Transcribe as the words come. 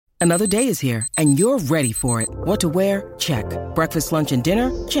Another day is here, and you're ready for it. What to wear? Check. Breakfast, lunch, and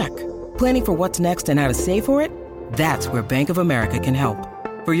dinner? Check. Planning for what's next and how to save for it? That's where Bank of America can help.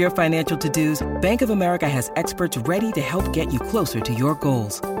 For your financial to-dos, Bank of America has experts ready to help get you closer to your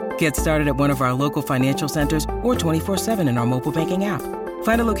goals. Get started at one of our local financial centers or 24/7 in our mobile banking app.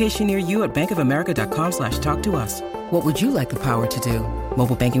 Find a location near you at bankofamerica.com/talktous. What would you like the power to do?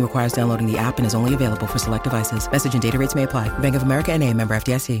 Mobile banking requires downloading the app and is only available for select devices. Message and data rates may apply. Bank of America N.A., member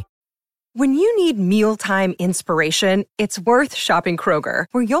FDIC. When you need mealtime inspiration, it's worth shopping Kroger,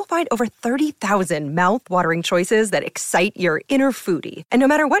 where you'll find over 30,000 mouth-watering choices that excite your inner foodie. And no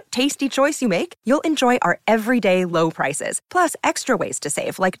matter what tasty choice you make, you'll enjoy our everyday low prices, plus extra ways to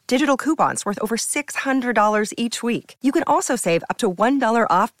save, like digital coupons worth over $600 each week. You can also save up to $1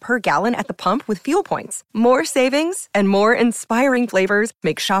 off per gallon at the pump with fuel points. More savings and more inspiring flavors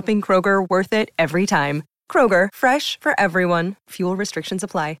make shopping Kroger worth it every time. Kroger, fresh for everyone. Fuel restrictions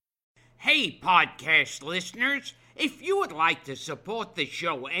apply. Hey, podcast listeners, if you would like to support the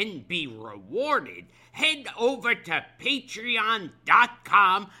show and be rewarded, head over to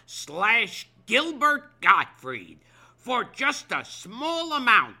patreon.com/Gilbert Gottfried. For just a small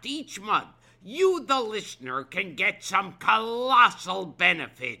amount each month, you, the listener, can get some colossal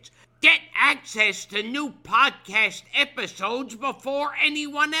benefits. Get access to new podcast episodes before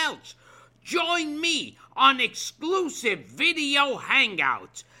anyone else. Join me on exclusive video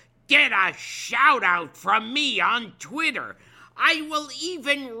hangouts. Get a shout-out from me on Twitter. I will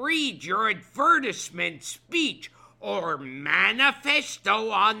even read your advertisement speech or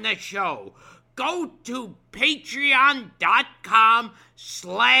manifesto on the show. Go to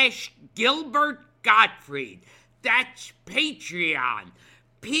patreon.com/Gilbert Gottfried. That's Patreon.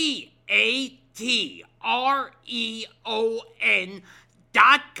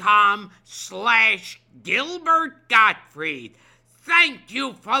 patreon.com/Gilbert Gottfried. Thank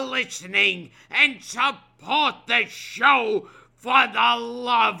you for listening and support the show for the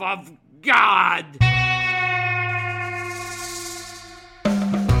love of God.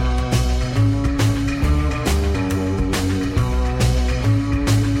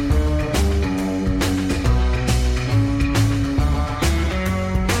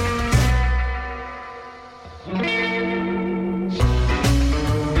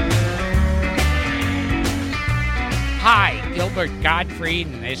 Hi, Gilbert Gottfried,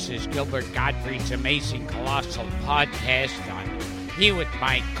 and this is Gilbert Gottfried's Amazing Colossal Podcast. I'm here with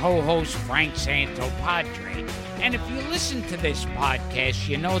my co-host, Frank Santopadre. And if you listen to this podcast,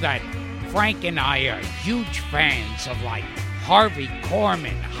 you know that Frank and I are huge fans of, like, Harvey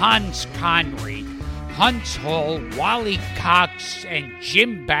Korman, Hans Conried, Hunts Hall, Wally Cox, and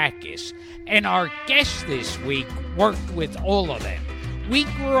Jim Backus. And our guest this week worked with all of them. We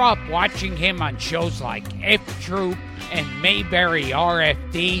grew up watching him on shows like F Troop and Mayberry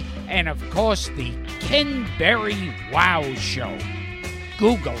RFD, and of course the Ken Berry Wow Show.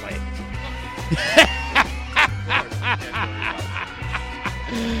 Google it.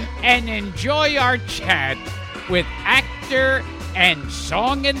 And enjoy our chat with actor and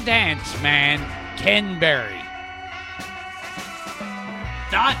song and dance man Ken Berry.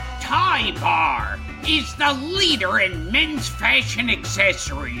 The Tie Bar is the leader in men's fashion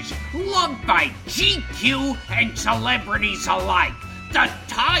accessories, loved by GQ and celebrities alike. The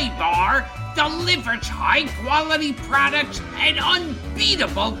Tie Bar delivers high-quality products at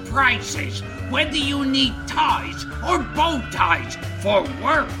unbeatable prices, whether you need ties or bow ties for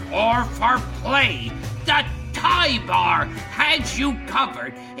work or for play. The Tie Bar has you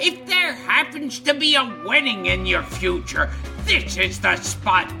covered. If there happens to be a wedding in your future, this is the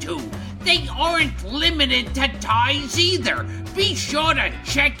spot too. They aren't limited to ties either. Be sure to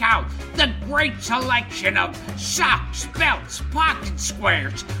check out the great selection of socks, belts, pocket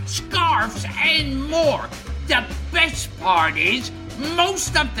squares, scarves, and more. The best part is,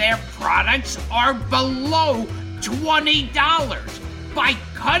 most of their products are below $20. By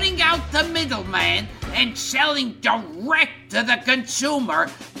cutting out the middleman and selling direct to the consumer,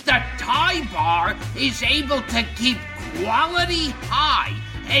 the Tie Bar is able to keep quality high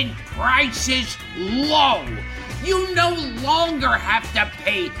and prices low. You no longer have to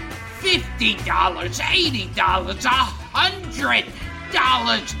pay $50, $80,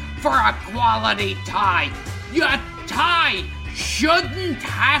 $100 for a quality tie. Your tie shouldn't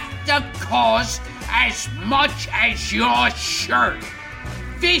have to cost as much as your shirt.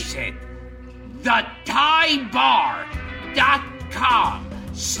 Visit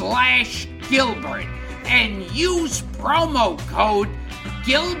thetiebar.com/Gilbert and use promo code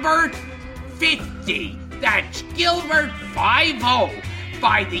Gilbert50. That's Gilbert50.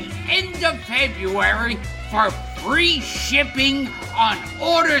 By the end of February, for free shipping on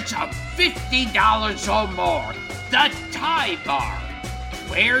orders of $50 or more. The Thai Bar.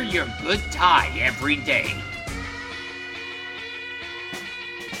 Wear your good tie every day.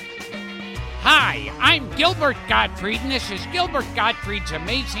 Hi, I'm Gilbert Gottfried, and this is Gilbert Gottfried's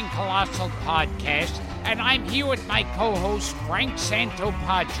Amazing Colossal Podcast, and I'm here with my co-host, Frank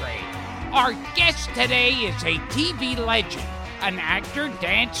Santopadre. Our guest today is a TV legend, an actor,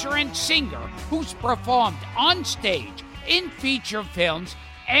 dancer, and singer who's performed on stage, in feature films,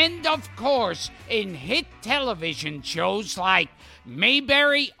 and, of course, in hit television shows like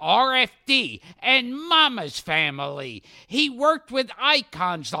Mayberry, RFD, and Mama's Family. He worked with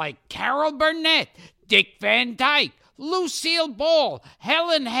icons like Carol Burnett, Dick Van Dyke, Lucille Ball,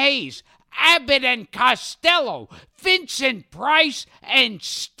 Helen Hayes, Abbott and Costello, Vincent Price, and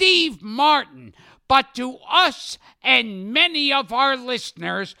Steve Martin. But to us and many of our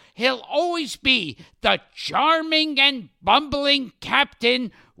listeners, he'll always be the charming and bumbling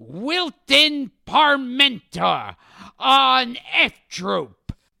Captain Wilton Parmenter on F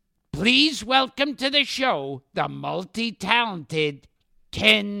Troop. Please welcome to the show the multi-talented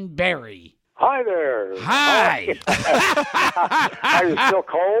Ken Berry. Hi there. Hi. Are you still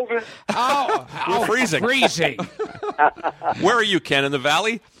cold? We're freezing. Freezing. Where are you, Ken? In the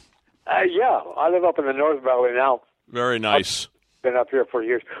valley? Yeah, I live up in the North Valley now. Very nice. I've been up here for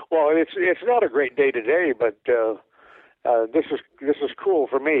years. Well, it's not a great day today, but this is cool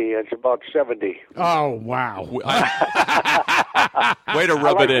for me. It's about 70. Oh, wow. Way to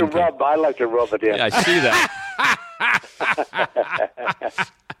rub it in. I like to rub it in. Yeah, I see that.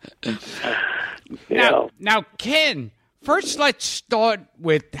 Now, Ken, first let's start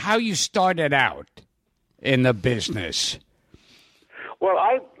with how you started out in the business. Well,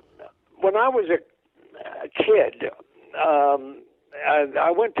 when I was a kid,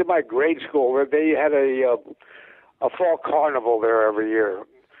 I went to my grade school where they had a fall carnival there every year,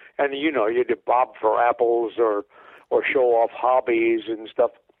 and you did bob for apples or show off hobbies and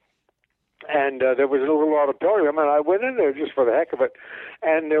stuff. And there was a little auditorium, and I went in there just for the heck of it.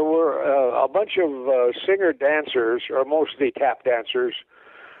 And there were a bunch of singer-dancers, or mostly tap dancers,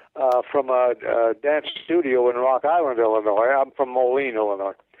 from a dance studio in Rock Island, Illinois. I'm from Moline,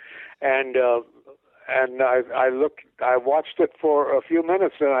 Illinois. And I watched it for a few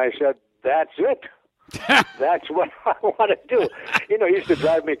minutes, and I said, that's it. That's what I want to do. It used to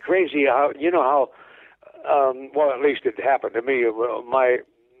drive me crazy how, well, at least it happened to me. My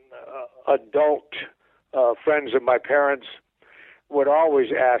adult friends of my parents would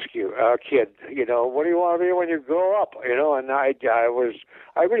always ask you, kid, what do you want to be when you grow up? And I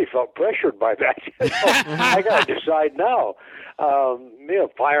really felt pressured by that. I got to decide now,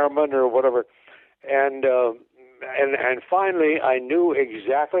 fireman or whatever. And finally, I knew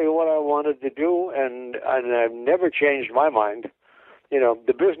exactly what I wanted to do, and I've never changed my mind.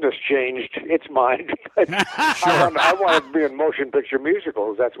 The business changed its mind. But I wanted to be in motion picture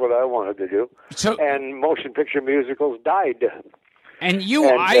musicals. That's what I wanted to do. And motion picture musicals died. And you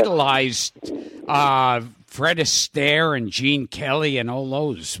idolized Fred Astaire and Gene Kelly and all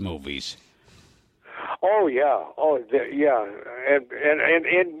those movies. Oh, yeah. Yeah. And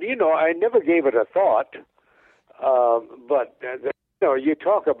I never gave it a thought. But you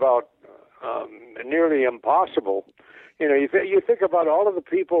talk about nearly impossible. You think about all of the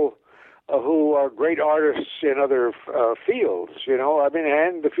people who are great artists in other fields.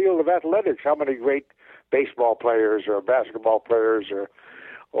 And the field of athletics. How many great baseball players or basketball players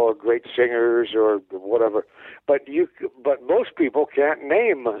or great singers or whatever. But most people can't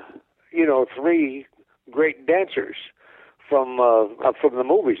name 3 great dancers from the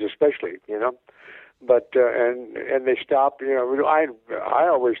movies, especially. But and they stop. I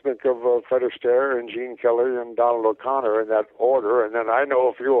always think of Fred Astaire and Gene Kelly and Donald O'Connor in that order, and then I know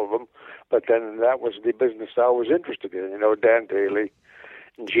a few of them. But then that was the business I was interested in. Dan Daly,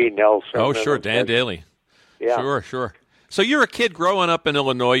 and Gene Nelson. Oh, sure, Dan Daly. Yeah, sure. So you're a kid growing up in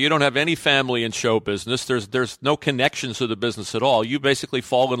Illinois. You don't have any family in show business. There's no connections to the business at all. You basically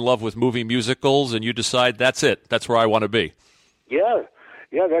fall in love with movie musicals, and you decide that's it. That's where I want to be. Yeah.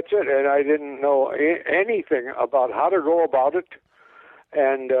 Yeah, that's it. And I didn't know anything about how to go about it.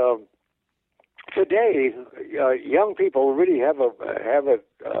 And today, young people really have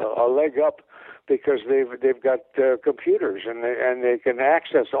a leg up because they've got computers and they can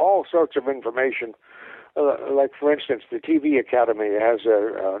access all sorts of information. Like, for instance, the TV Academy has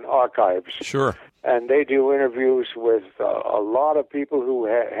an archives. Sure. And they do interviews with a lot of people who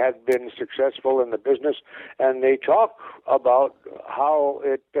had been successful in the business, and they talk about how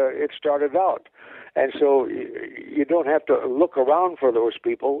it started out. And so you don't have to look around for those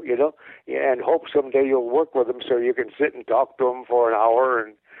people, and hope someday you'll work with them so you can sit and talk to them for an hour,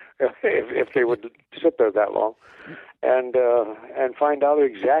 and if they would sit there that long, and find out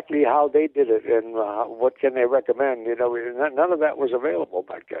exactly how they did it and what can they recommend. None of that was available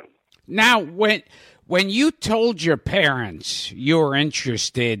back then. Now, when you told your parents you were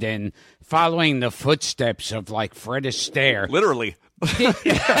interested in following the footsteps of like Fred Astaire, literally.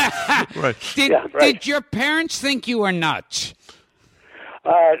 Right. Did your parents think you were nuts?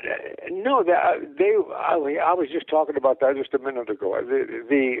 No, I was just talking about that just a minute ago. I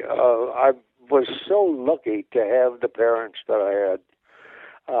was so lucky to have the parents that I had.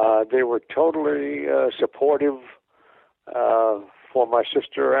 They were totally supportive for my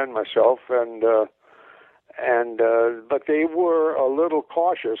sister and myself, but they were a little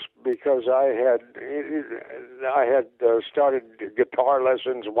cautious because I had started guitar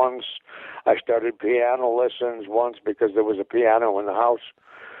lessons once. I started piano lessons once because there was a piano in the house,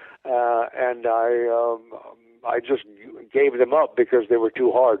 and I just gave them up because they were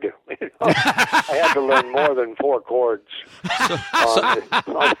too hard. I had to learn more than 4 chords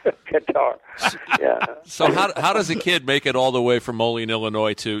on the guitar. Yeah. So how does a kid make it all the way from Moline,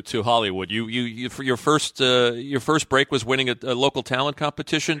 Illinois to Hollywood? You for your first break was winning a local talent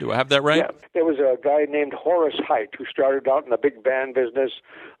competition. Do I have that right? Yeah. There was a guy named Horace Height who started out in the big band business.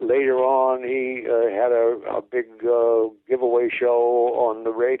 Later on, he had a big giveaway show on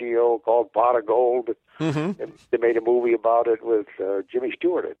the radio called Pot of Gold. Mm-hmm. They made a movie about it with Jimmy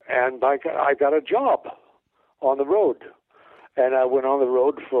Stewart. And I got a job on the road. And I went on the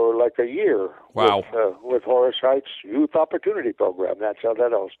road for like a year. Wow. With Horace Height's Youth Opportunity Program. That's how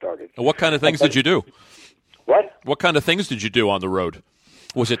that all started. And what kind of things did you do? What? What kind of things did you do on the road?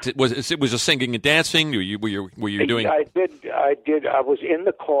 Was it singing and dancing? Were you doing? I did. I was in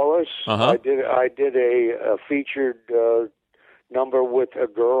the chorus. Uh-huh. I did a featured number with a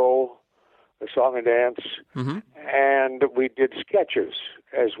girl, a song and dance, mm-hmm. and we did sketches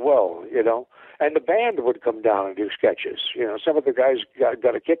as well. And the band would come down and do sketches. Some of the guys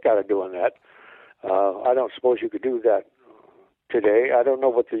got a kick out of doing that. I don't suppose you could do that today. I don't know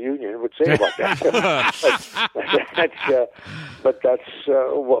what the union would say about that. but that's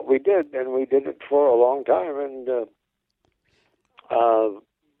what we did, and we did it for a long time. And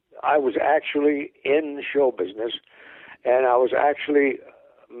I was actually in show business, and I was actually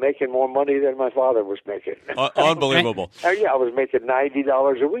making more money than my father was making. Unbelievable. Yeah, I was making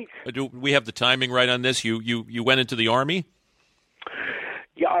 $90 a week. Do we have the timing right on this? You went into the Army?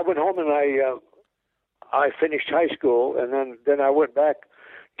 Yeah, I went home and I finished high school, and then I went back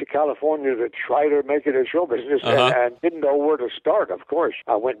to California to try to make it a show business, uh-huh. and didn't know where to start, of course.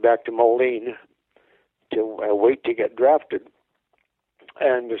 I went back to Moline to wait to get drafted.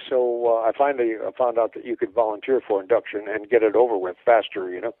 And so I finally found out that you could volunteer for induction and get it over with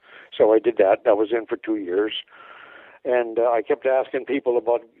faster, So I did that. I was in for 2 years. And I kept asking people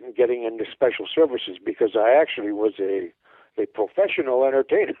about getting into special services because I actually was a professional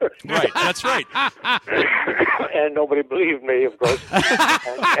entertainer. Right, that's right. And nobody believed me, of course.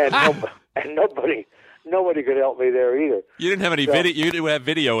 and nobody could help me there either. You didn't have any video. You didn't have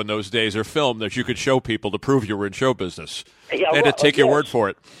video in those days or film that you could show people to prove you were in show business. Yeah, they had to take your word for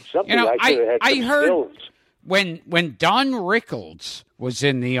it. I heard when Don Rickles was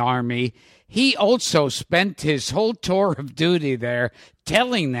in the Army, he also spent his whole tour of duty there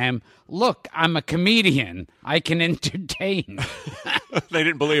telling them, "Look, I'm a comedian. I can entertain." They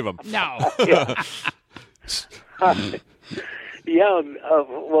didn't believe him. No. Well,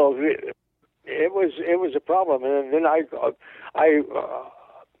 it was a problem, and then I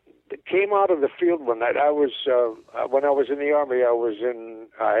came out of the field one night. I was when I was in the Army.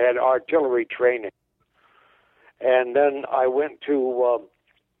 I had artillery training, and then I went out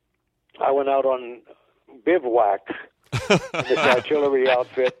on bivouac in this artillery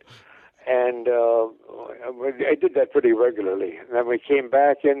outfit, and I did that pretty regularly. And then we came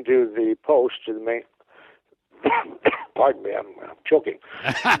back into the post to the main. Pardon me, I'm choking.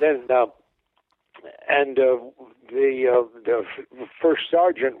 Then. The first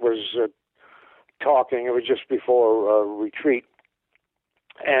sergeant was talking. It was just before retreat,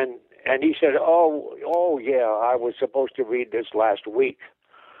 and he said, "Oh yeah, I was supposed to read this last week,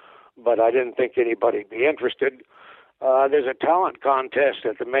 but I didn't think anybody'd be interested. There's a talent contest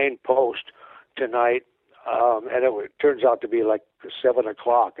at the main post tonight, and it turns out to be like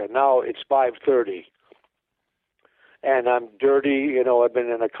 7:00, and now it's 5:30." And I'm dirty, I've been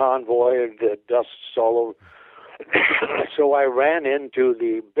in a convoy and the dust's all over. So I ran into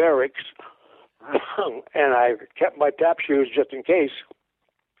the barracks and I kept my tap shoes just in case.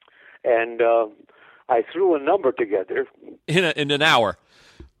 And I threw a number together in an hour.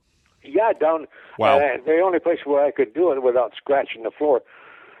 Yeah, down. Wow. The only place where I could do it without scratching the floor,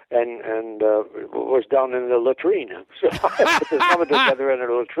 and was down in the latrine. So I put the number together in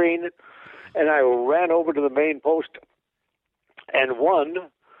the latrine, and I ran over to the main post and won.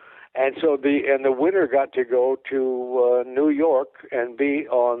 And so the winner got to go to New York and be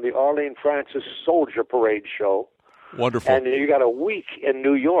on the Arlene Francis Soldier Parade show. Wonderful. And you got a week in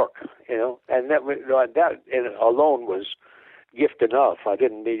New York, and that alone was gift enough. I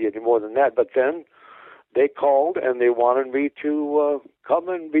didn't need any more than that. But then they called and they wanted me to come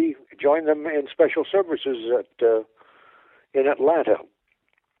and join them in special services in Atlanta,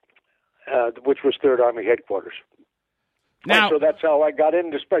 which was 3rd Army headquarters. Now, and so that's how I got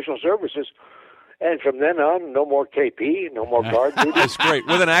into special services. And from then on, no more KP, no more guard duty. That's great.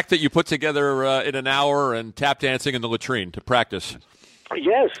 With an act that you put together in an hour and tap dancing in the latrine to practice.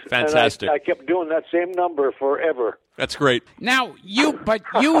 Yes. Fantastic. And I kept doing that same number forever. That's great. Now, you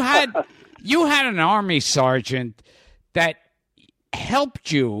had an Army sergeant that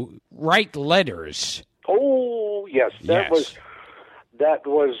helped you write letters. Oh, yes. That was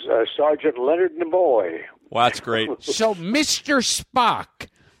Sergeant Leonard Nimoy. Well, that's great. So Mr. Spock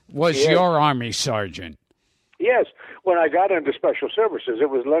was your Army sergeant. Yes. When I got into special services, it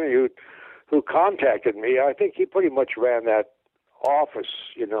was Lenny who contacted me. I think he pretty much ran that office,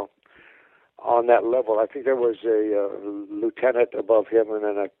 on that level. I think there was a lieutenant above him and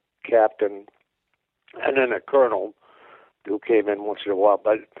then a captain and then a colonel who came in once in a while.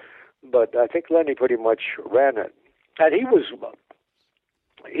 But I think Lenny pretty much ran it. And he was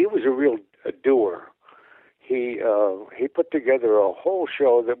a real doer. He put together a whole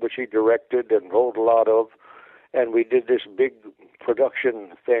show which he directed and wrote a lot of, and we did this big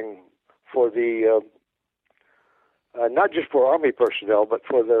production thing for the not just for Army personnel, but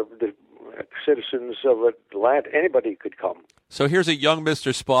for the citizens of Atlanta. Anybody could come. So here's a young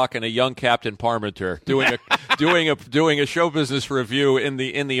Mr. Spock and a young Captain Parmenter doing a show business review in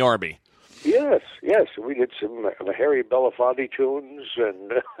the Army. Yes. We did some Harry Belafonte tunes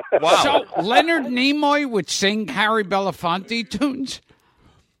and. Wow. So Leonard Nimoy would sing Harry Belafonte tunes.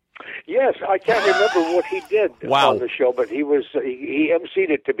 Yes, I can't remember what he did on the show, but he emceed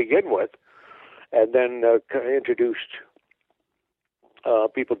it to begin with, and then introduced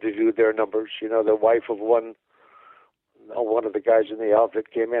people to do their numbers. The wife of one of the guys in the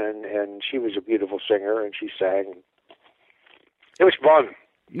outfit came in, and she was a beautiful singer, and she sang. It was fun.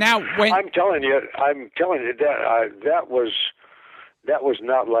 Now, I'm telling you that was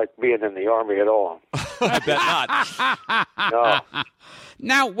not like being in the Army at all. I bet not. No.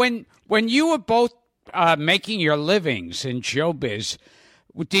 Now, when you were both making your livings in showbiz,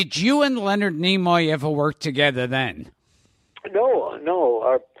 did you and Leonard Nimoy ever work together then? No.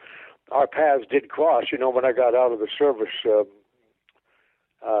 Our paths did cross. When I got out of the service,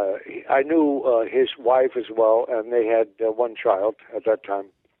 I knew his wife as well, and they had one child at that time.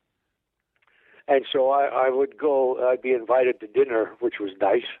 And so I would go. I'd be invited to dinner, which was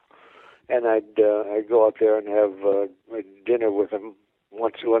nice, and I'd go out there and have dinner with him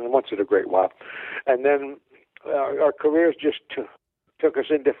once in a great while, and then our careers just took us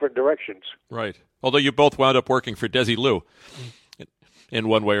in different directions. Right. Although you both wound up working for Desilu in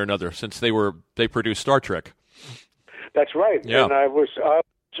one way or another, since they produced Star Trek. That's right. Yeah. And I was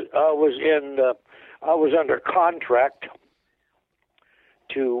under contract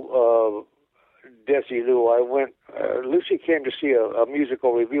to Desilu. Lucy came to see a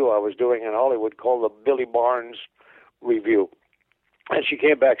musical review I was doing in Hollywood called the Billy Barnes Review. And she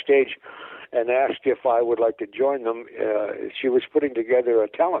came backstage and asked if I would like to join them. She was putting together a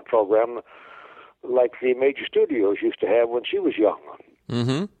talent program like the major studios used to have when she was young.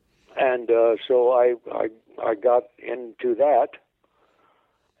 Mm-hmm. And so I got into that,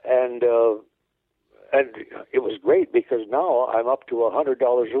 and it was great because now I'm up to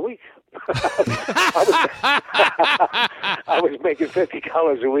 $100 a week. I was making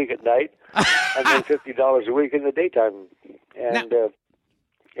 $50 a week at night, and then $50 a week in the daytime. And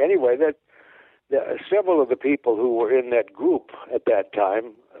anyway, several of the people who were in that group at that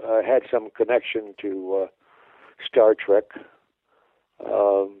time had some connection to Star Trek.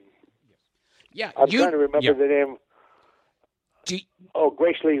 I'm trying to remember the name.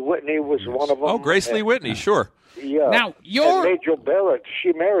 Grace Lee Whitney was one of them. Oh, Grace Lee Whitney, sure. Yeah. Now, and Majel Barrett,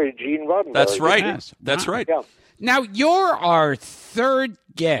 she married Gene Roddenberry. That's right. Yes. That's right. Yeah. Now, you're our third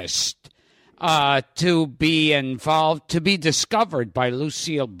guest to be involved, to be discovered by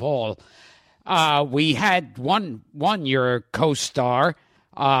Lucille Ball. We had one your co-star.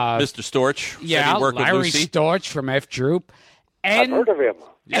 Mr. Storch. Yeah, Larry Storch from F Troop. I've heard of him.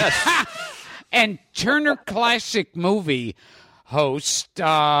 Yes. And Turner Classic Movie host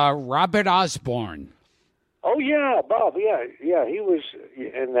Robert Osborne. Oh, yeah, Bob, yeah, he was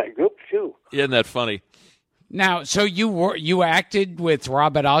in that group, too. Isn't that funny? Now, so you acted with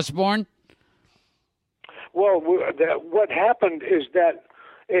Robert Osborne? Well, what happened is that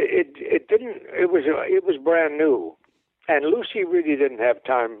it was brand new, and Lucy really didn't have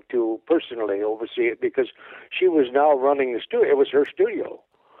time to personally oversee it because she was now running the studio. It was her studio,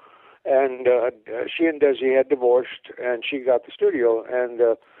 and she and Desi had divorced, and she got the studio, and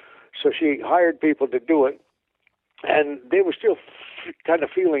so she hired people to do it. And they were still kind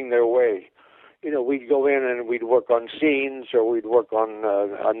of feeling their way. You know, we'd go in and we'd work on scenes, or we'd work on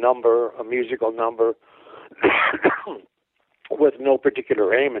a musical number, with no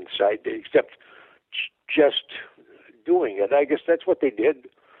particular aim in sight, except just doing it. I guess that's what they did.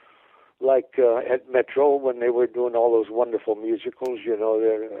 Like at Metro, when they were doing all those wonderful musicals, you know,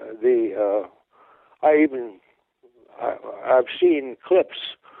 I've seen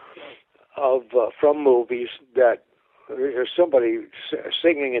clips of from movies that there's somebody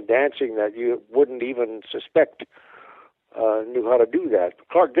singing and dancing that you wouldn't even suspect knew how to do that.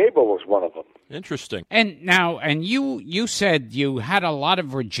 Clark Gable was one of them. Interesting. And you said you had a lot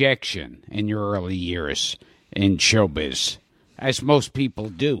of rejection in your early years in showbiz, as most people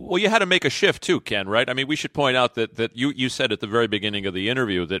do. Well, you had to make a shift too, Ken, right? I mean, we should point out that you said at the very beginning of the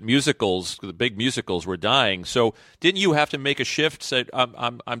interview that musicals, the big musicals, were dying. So didn't you have to make a shift? Say,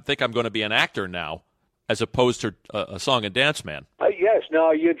 I think I'm going to be an actor now, as opposed to a song and dance man. Yes.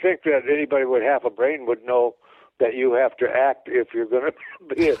 Now, you'd think that anybody with half a brain would know that you have to act if you're going to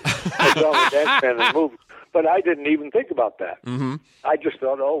be a song and dance man in a movie. But I didn't even think about that. Mm-hmm. I just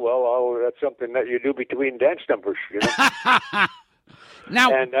thought, that's something that you do between dance numbers, you know.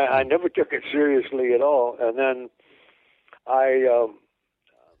 Now, and I never took it seriously at all. And then I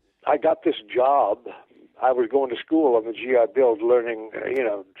got this job. I was going to school on the GI Bill, learning,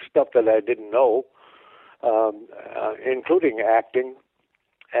 stuff that I didn't know, including acting,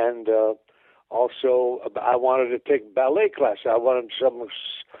 and also I wanted to take ballet class. I wanted some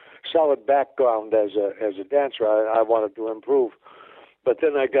solid background as a dancer. I wanted to improve. But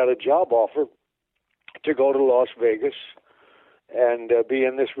then I got a job offer to go to Las Vegas and be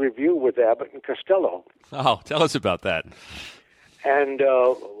in this review with Abbott and Costello. Oh, tell us about that. And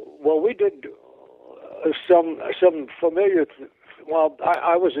we did some familiar.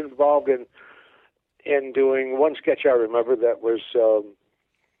 I was involved in doing one sketch. I remember that was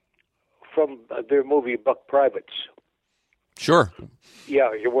from their movie Buck Privates. Sure. Yeah,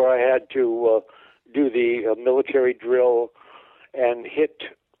 where I had to do the military drill and hit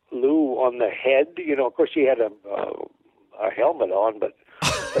Lou on the head. You know, of course, he had a helmet on, but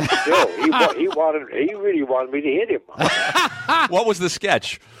still, he really wanted me to hit him. What was the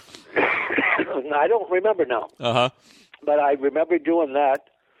sketch? I don't remember now. Uh-huh. But I remember doing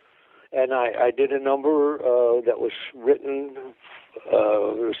that, and I did a number that was written,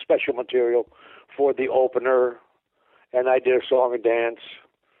 special material for the opener, and I did a song and dance,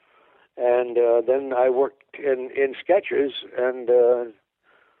 and then I worked in sketches and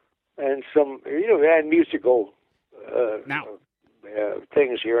some, and musical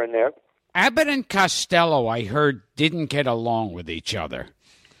things here and there. Abbott and Costello, I heard, didn't get along with each other.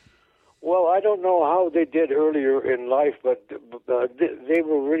 Well, I don't know how they did earlier in life, but they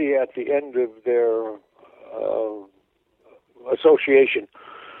were really at the end of their association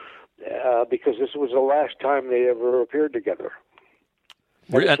because this was the last time they ever appeared together.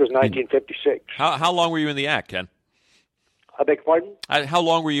 And this was 1956. How long were you in the act, Ken? I beg your pardon? How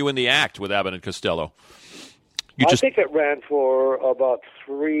long were you in the act with Abbott and Costello? I think it ran for about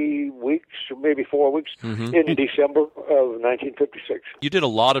 3 weeks, maybe 4 weeks, in December of 1956. You did a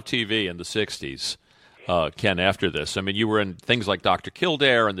lot of TV in the 60s, Ken, after this. I mean, you were in things like Dr.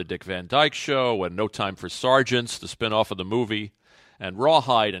 Kildare and The Dick Van Dyke Show and No Time for Sergeants, the spinoff of the movie, and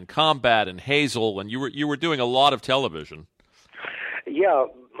Rawhide and Combat and Hazel, and you were doing a lot of television. Yeah,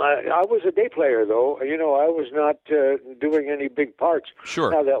 I was a day player, though. I was not doing any big parts.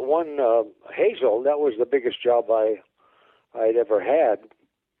 Sure. Now, that one, Hazel, that was the biggest job I'd ever had,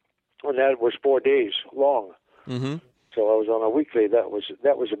 and that was 4 days long. Mm-hmm. So I was on a weekly. That was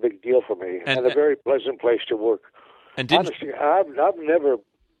a big deal for me, and a very pleasant place to work. And honestly, I've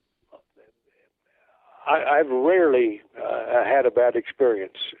rarely had a bad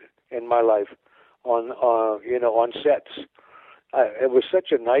experience in my life on sets. It was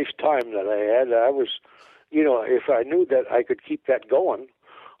such a nice time that I had. I was, if I knew that I could keep that going,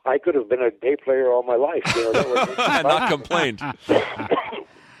 I could have been a day player all my life. That was not complained.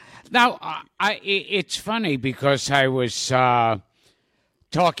 Now, it's funny because I was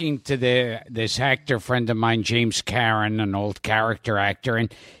talking to this actor friend of mine, James Karen, an old character actor,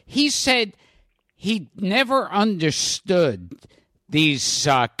 and he said he never understood these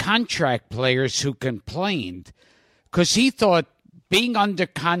contract players who complained, because he thought being under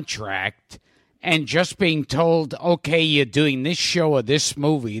contract and just being told, okay, you're doing this show or this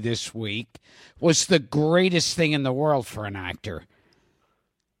movie this week, was the greatest thing in the world for an actor.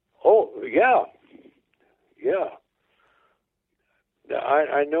 Oh, yeah. Yeah.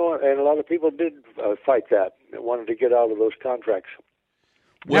 I know, and a lot of people did fight that, wanted to get out of those contracts.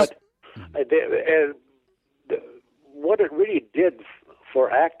 But what it really did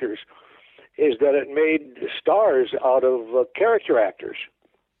for actors is that it made stars out of character actors.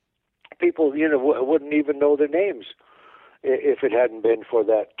 People, wouldn't even know their names if it hadn't been for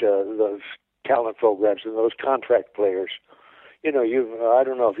those talent programs and those contract players. I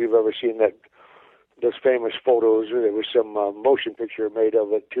don't know if you've ever seen those famous photos. There was some motion picture made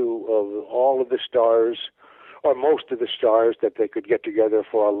of it too, of all of the stars, or most of the stars, that they could get together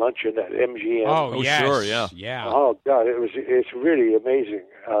for a luncheon at MGM. Oh, yes. Sure, yeah. Oh God, it's really amazing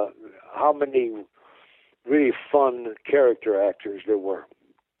how many really fun character actors there were,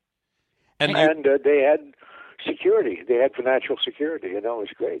 and they had security. They had financial security, and that was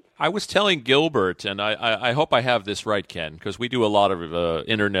great. I was telling Gilbert, and I hope I have this right, Ken, because we do a lot of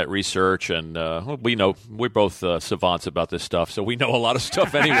internet research, and we know we're both savants about this stuff, so we know a lot of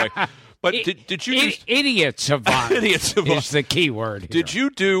stuff anyway. But did you idiot savant? Idiot savant is the key word here. Did you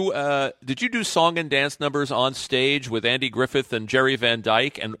do song and dance numbers on stage with Andy Griffith and Jerry Van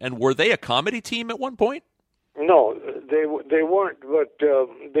Dyke, and were they a comedy team at one point? No, they weren't, but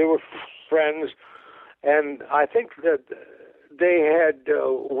they were friends. And I think that they had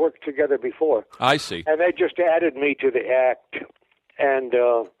worked together before. I see. And they just added me to the act. And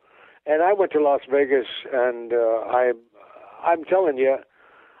I went to Las Vegas, and I'm telling you,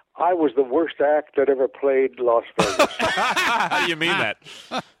 I was the worst act that ever played Las Vegas. How do you mean that?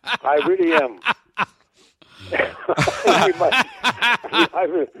 I really am.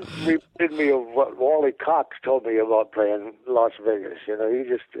 Reminded me of what Wally Cox told me about playing Las Vegas. He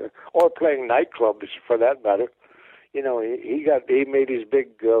just or playing nightclubs for that matter. He made his big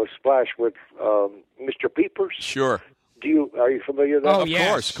splash with Mr. Peepers. Sure. Are you familiar with that? Oh,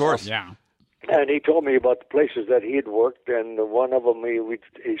 yes. Of course. Yeah. And he told me about the places that he had worked, and one of them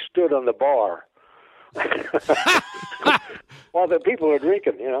he stood on the bar while the people were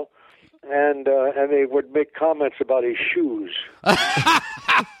drinking. And they would make comments about his shoes.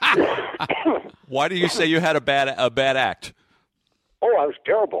 Why do you say you had a bad act? Oh, I was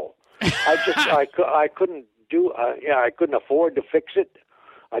terrible. I couldn't do. I couldn't afford to fix it.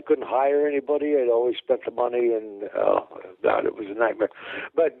 I couldn't hire anybody. I'd always spent the money, and God, it was a nightmare.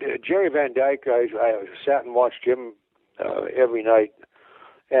 But Jerry Van Dyke, I sat and watched him every night,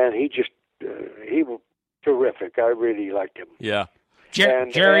 and he was terrific. I really liked him. Yeah.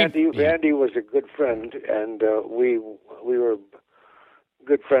 Jerry, Andy was a good friend, and we were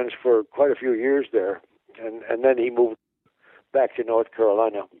good friends for quite a few years there, and then he moved back to North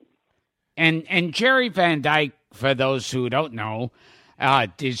Carolina. And Jerry Van Dyke, for those who don't know,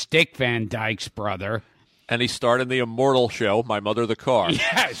 is Dick Van Dyke's brother. And he starred in the immortal show, My Mother the Car.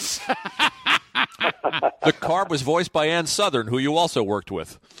 Yes. The Car was voiced by Ann Southern, who you also worked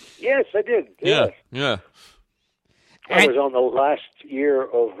with. Yes, I did. Yeah, yes. yeah. I was on the last year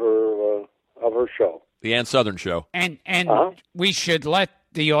of her show. The Ann Southern show. And we should let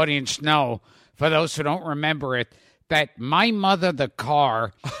the audience know, for those who don't remember it, that My Mother the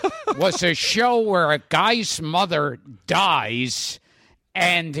Car was a show where a guy's mother dies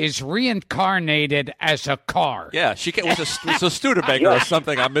and is reincarnated as a car. Yeah, she was a Studebaker or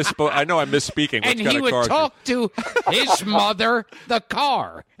something. I know I'm misspeaking. And he would talk to his mother, the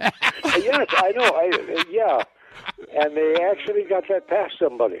car. Yes, I know. Yeah. And they actually got that past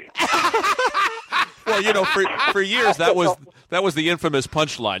somebody. Well, for years that was the infamous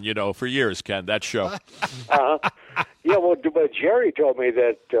punchline. For years, Ken, that show. Yeah, well, but Jerry told me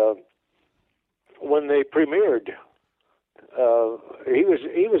that when they premiered, he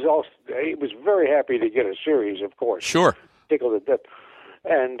was very happy to get a series, of course. Sure. Tickled to death.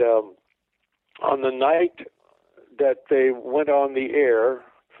 And on the night that they went on the air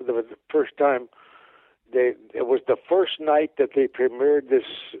for the first time, it was the first night that they premiered this,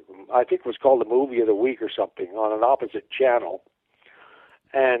 I think it was called the Movie of the Week or something, on an opposite channel.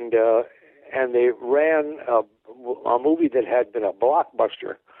 And they ran a movie that had been a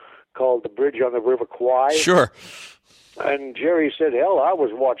blockbuster called The Bridge on the River Kwai. Sure. And Jerry said, hell, I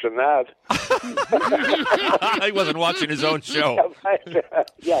was watching that. He wasn't watching his own show.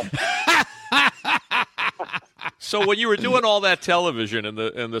 Yeah. So when you were doing all that television in the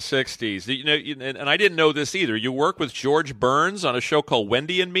 60s, you know, and I didn't know this either, you worked with George Burns on a show called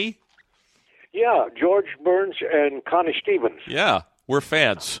Wendy and Me? Yeah, George Burns and Connie Stevens. Yeah, we're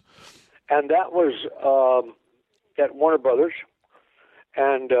fans. And that was at Warner Brothers,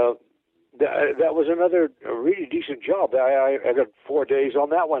 and that was another really decent job. I got 4 days on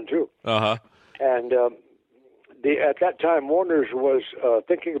that one, too. Uh-huh. And at that time, Warner's was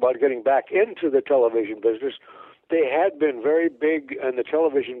thinking about getting back into the television business. They had been very big in the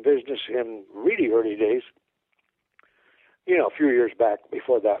television business in really early days, you know, a few years back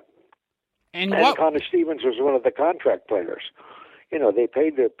before that. And Connie Stevens was one of the contract players. You know, they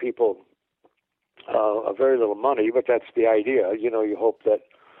paid the people a very little money, but that's the idea. You know, you hope that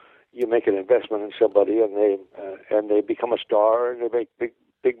you make an investment in somebody, and they become a star, and they make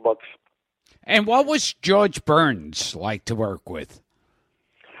big bucks. And what was George Burns like to work with?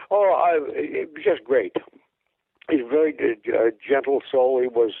 Oh, it was just great. He's a very gentle soul. He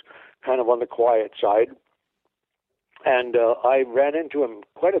was kind of on the quiet side. And I ran into him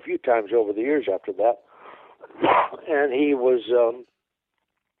quite a few times over the years after that. And he was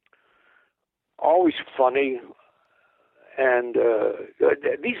always funny. And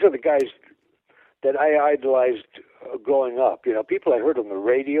these are the guys that I idolized growing up. You know, people I heard on the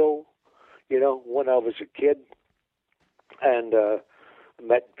radio, you know, when I was a kid. And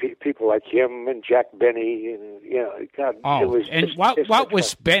met people like him and Jack Benny. And, you know, God, it was and just, what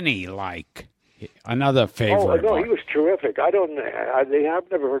was Benny like? Another favorite. Oh no, he was terrific. I've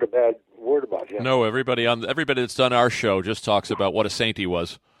never heard a bad word about him. No, everybody that's done our show just talks about what a saint he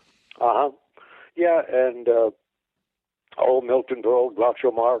was. Yeah, and Milton Berle,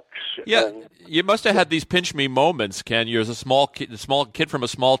 Groucho Marx. Yeah, and, you must have had these pinch me moments, Ken. You're a small kid from a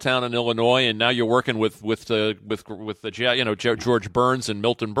small town in Illinois, and now you're working with George Burns and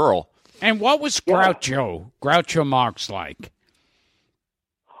Milton Berle. And what was Groucho Marx like?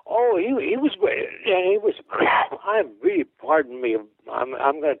 Oh, he was great. Yeah, he was. I'm really. Pardon me. I'm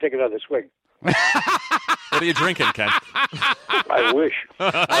going to take another swig. What are you drinking, Ken? I wish.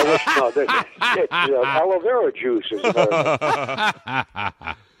 No, it's aloe vera juice. As a matter of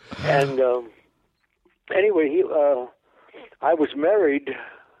fact. And anyway, I was married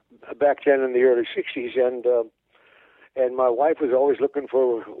back then in the early '60s, and my wife was always looking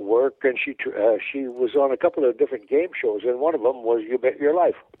for work, and she was on a couple of different game shows, and one of them was You Bet Your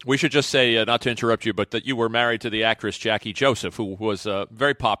Life. We should just say, not to interrupt you, but that you were married to the actress Jackie Joseph, who was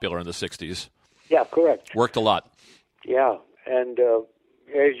very popular in the 60s. Yeah, correct. Worked a lot. Yeah, and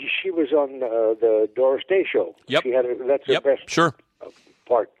she was on the Doris Day Show. Yep. That's her best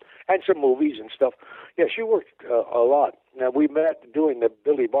part. And some movies and stuff. Yeah, she worked a lot. Now, we met doing the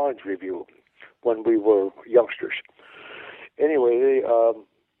Billy Barnes review when we were youngsters. Anyway,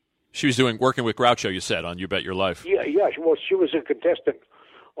 she was working with Groucho, you said, on You Bet Your Life. Yeah. She was a contestant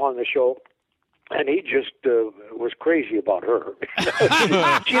on the show, and he just was crazy about her.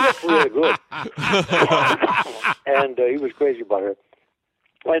 She looked really good, and he was crazy about her.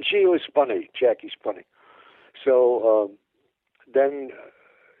 And she was funny. Jackie's funny. So then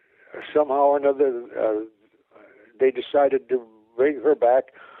somehow or another, they decided to bring her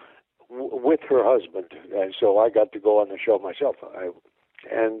back with her husband, and so I got to go on the show myself.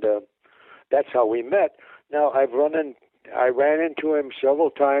 And that's how we met. Now I ran into him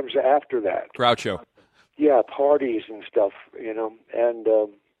several times after that. Groucho. Yeah, parties and stuff, you know, and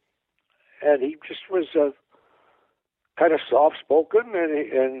he just was kind of soft spoken,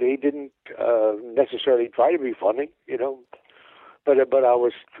 and he didn't necessarily try to be funny, you know, but I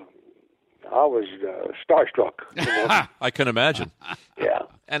was starstruck. You know? I can imagine. Yeah.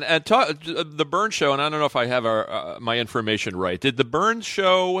 And the Burns show, and I don't know if I have my information right. Did the Burns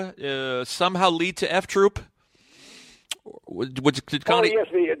show somehow lead to F Troop? Did Connie? Oh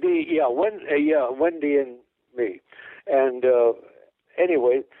yes, Wendy and me, and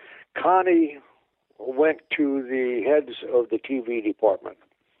anyway, Connie went to the heads of the TV department,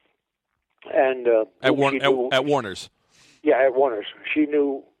 and at Warner's. Yeah, at Warner's. She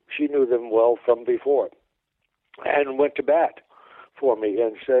knew them well from before, and went to bat for me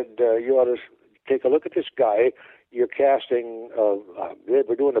and said, you ought to take a look at this guy. You're casting, they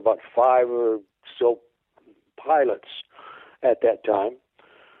were doing about 5 or so pilots at that time,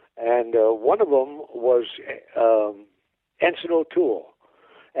 and one of them was Ensign O'Toole,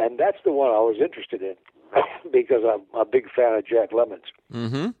 and that's the one I was interested in because I'm a big fan of Jack Lemmons.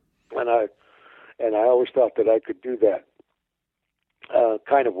 Mm-hmm. And I always thought that I could do that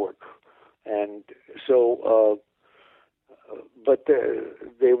kind of work. And so, but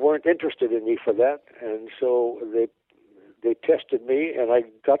they weren't interested in me for that, and so they tested me, and I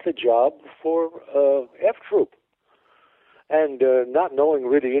got the job for F Troop. and not knowing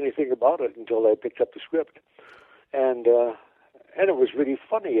really anything about it until I picked up the script, and it was really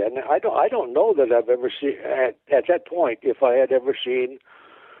funny. And I don't know that I've ever seen at that point if I had ever seen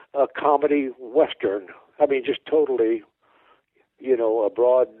a comedy Western. I mean, just totally, a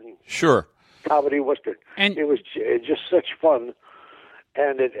broad comedy Western. And it was just such fun,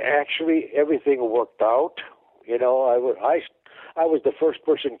 and it actually everything worked out. I was the first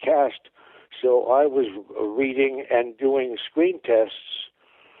person cast, so I was reading and doing screen tests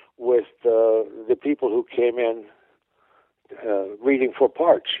with the people who came in reading for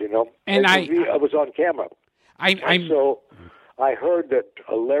parts. And I was on camera. So I heard that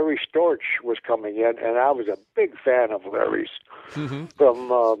Larry Storch was coming in, and I was a big fan of Larry's.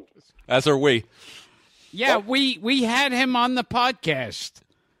 From as are we. Yeah, we had him on the podcast.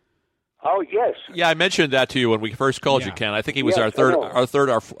 Oh yes. Yeah, I mentioned that to you when we first called you, Ken. I think he was our third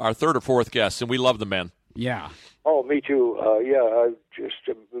or fourth guest, and we love the man. Yeah. Oh, me too. I just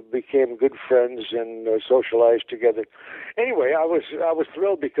became good friends and socialized together. Anyway, I was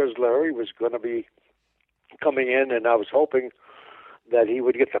thrilled because Larry was going to be coming in, and I was hoping that he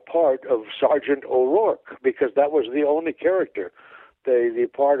would get the part of Sergeant O'Rourke, because that was the only character. The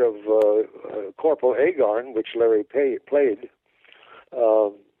part of Corporal Agarn, which Larry played,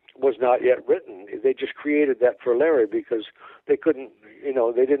 was not yet written. They just created that for Larry because they couldn't,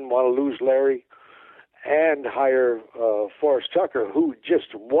 they didn't want to lose Larry and hire Forrest Tucker, who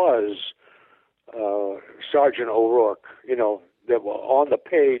just was Sergeant O'Rourke. That on the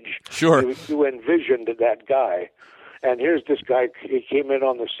page, sure, you envisioned that guy. And here's this guy. He came in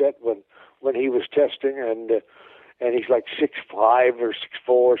on the set when he was testing, and he's like 6'5" or 6'4"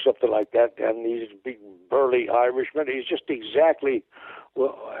 or something like that, and he's a big burly Irishman. He's just exactly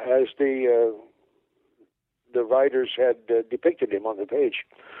as the writers had depicted him on the page.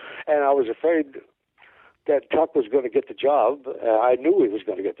 And I was afraid that Tuck was going to get the job. I knew he was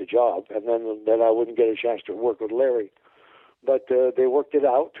going to get the job, and then I wouldn't get a chance to work with Larry. But they worked it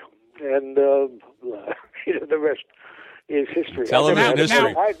out, and the rest is history. Television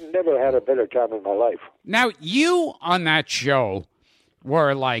history. I've never had a better time in my life. Now, you on that show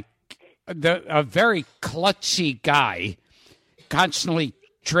were like a very klutzy guy, constantly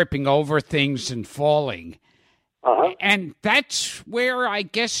tripping over things and falling. Uh-huh. And that's where I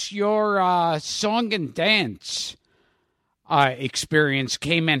guess your song and dance experience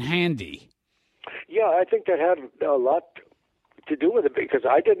came in handy. Yeah, I think that had a lot to do with it because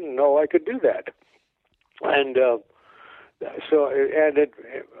I didn't know I could do that. And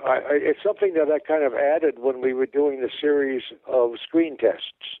it's something that I kind of added when we were doing the series of screen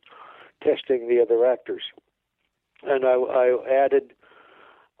tests, testing the other actors. And I added,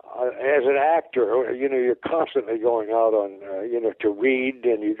 as an actor, you're constantly going out on, to read,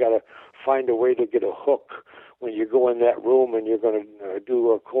 and you got to find a way to get a hook when you go in that room and you're going to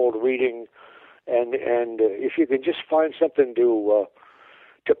do a cold reading. And if you can just find something to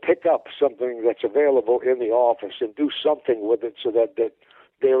pick up something that's available in the office and do something with it so that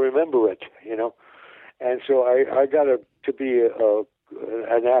they remember it, And so I got to be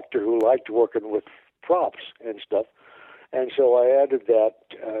an actor who liked working with props and stuff. And so I added that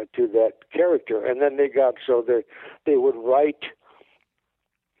to that character. And then they would write,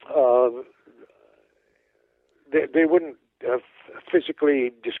 they wouldn't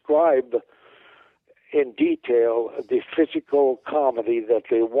physically describe in detail the physical comedy that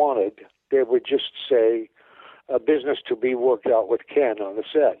they wanted. They would just say, a business to be worked out with Ken on the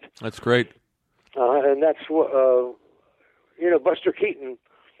set. That's great. And that's what, Buster Keaton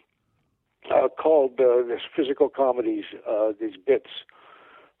called this physical comedies, these bits,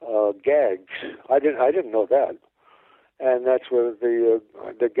 gags. I didn't know that. And that's where the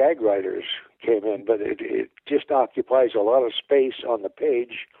gag writers came in. But it just occupies a lot of space on the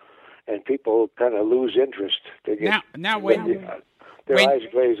page, and people kind of lose interest. They get, now when eyes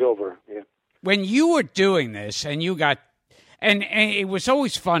glaze over. Yeah. When you were doing this, and you got, and it was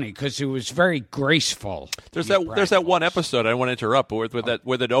always funny because it was very graceful. There's that one episode I don't want to interrupt where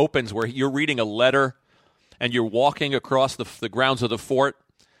it opens where you're reading a letter, and you're walking across the grounds of the fort,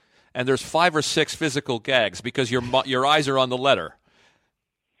 and there's 5 or 6 physical gags because your eyes are on the letter.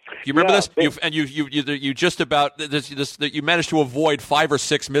 You remember this? You just about you managed to avoid 5 or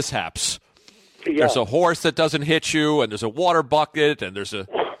 6 mishaps. Yeah. There's a horse that doesn't hit you, and there's a water bucket, and there's a.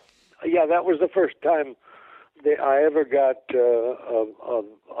 Yeah, that was the first time I ever got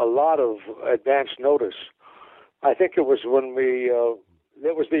a lot of advance notice. I think it was when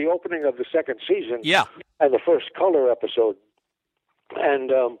it was the opening of the second season. Yeah. And the first color episode,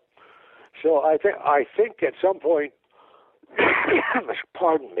 and so I think at some point.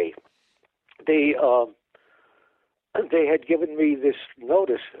 Pardon me. they had given me this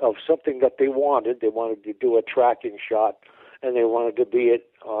notice of something that they wanted. They wanted to do a tracking shot, and they wanted to be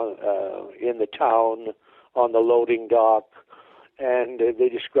in the town on the loading dock, and they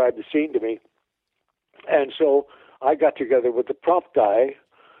described the scene to me. And so I got together with the prompt guy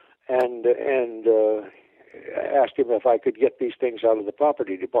and asked him if I could get these things out of the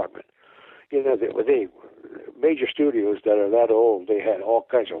property department. You know, they major studios that are that old, they had all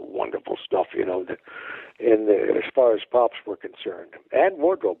kinds of wonderful stuff, you know, as far as props were concerned, and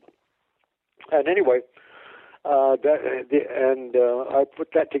wardrobe. And anyway, I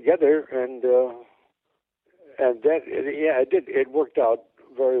put that together, and that, it did. It worked out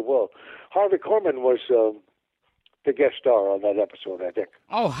very well. Harvey Korman was the guest star on that episode, I think.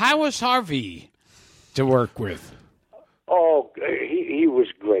 Oh, how was Harvey to work with? Oh, he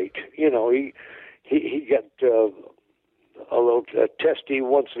was great. You know, he got a little testy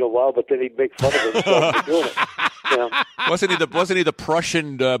once in a while, but then he'd make fun of himself for doing it. You know? Wasn't he the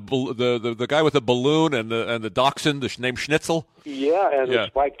Prussian the guy with the balloon and the dachshund, named Schnitzel? Yeah, and the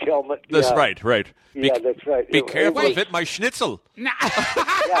spiked helmet. That's right. Yeah, that's right. Be careful of it, my Schnitzel. Now,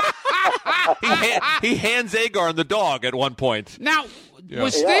 he hands Agar the dog at one point. Now,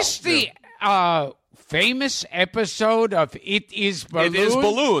 was this the famous episode of It Is Balloon? It Is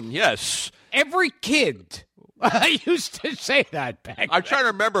Balloon, yes. Every kid used to say that back I'm trying to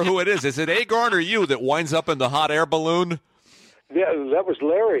remember who it is. Is it Agar or you that winds up in the hot air balloon? Yeah, that was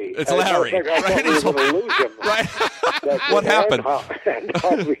Larry. It's Larry. I thought we were going to lose him. Right. What happened?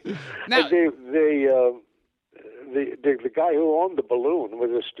 Now, the guy who owned the balloon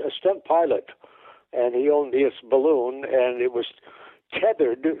was a stunt pilot, and he owned this balloon, and it was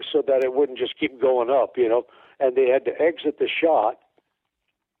tethered so that it wouldn't just keep going up, you know. And they had to exit the shot,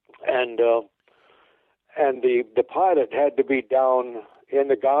 and the pilot had to be down in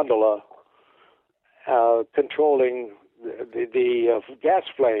the gondola, controlling the gas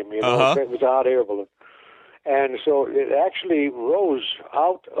flame, you know. It was a hot air balloon. And so it actually rose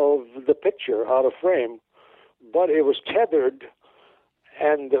out of the picture, out of frame, but it was tethered,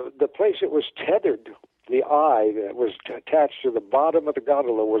 and the place it was tethered, the eye that was attached to the bottom of the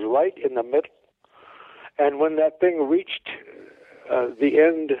gondola, was right in the middle. And when that thing reached the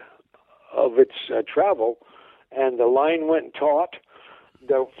end of its travel and the line went taut,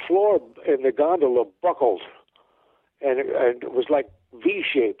 the floor in the gondola buckled, and it was like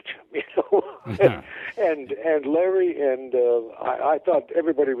V-shaped, you know. and Larry and I thought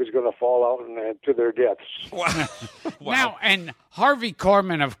everybody was going to fall out and to their deaths. Wow. Now, and Harvey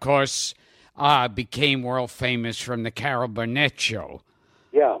Korman, of course, became world famous from the Carol Burnett show.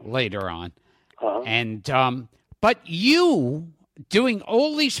 Yeah. Later on, and but you doing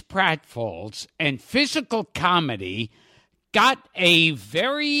all these pratfalls and physical comedy got a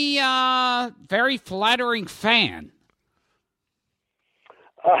very flattering fan.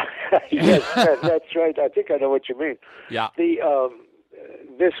 Yes, that's right. I think I know what you mean. Yeah.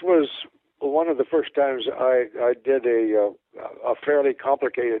 This was one of the first times I did a fairly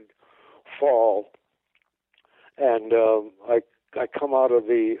complicated fall, and I come out of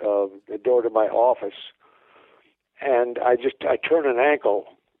the door to my office, and I turn an ankle,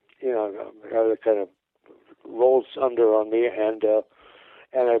 you know, it kind of rolls under on me, and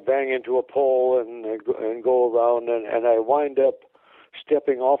I bang into a pole and go around, and I wind up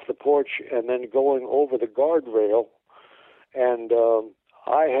stepping off the porch and then going over the guardrail. And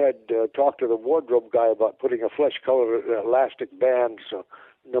I had talked to the wardrobe guy about putting a flesh-colored elastic band so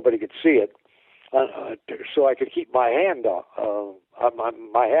nobody could see it, so I could keep my hand on,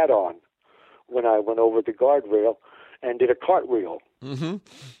 my hat on when I went over the guardrail and did a cartwheel. Mm-hmm.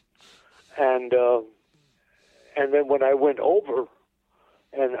 And then when I went over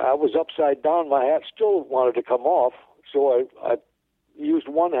and I was upside down, my hat still wanted to come off, so I used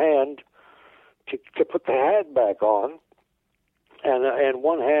one hand to put the hat back on, and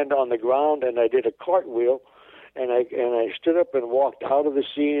one hand on the ground, and I did a cartwheel, and I stood up and walked out of the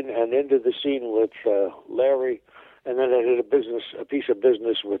scene and into the scene with Larry, and then I did a piece of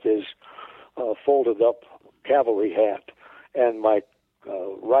business with his folded up cavalry hat and my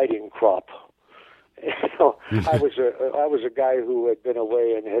riding crop. I was a guy who had been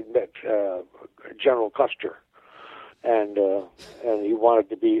away and had met General Custer. And he wanted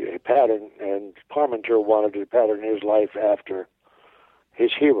to be a pattern, and Parmenter wanted to pattern his life after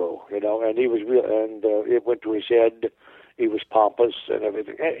his hero, you know. And he was real, and it went to his head. He was pompous and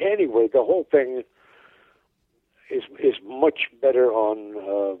everything. Anyway, the whole thing is much better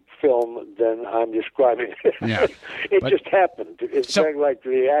on film than I'm describing. Yeah, it just happened. It's kind of like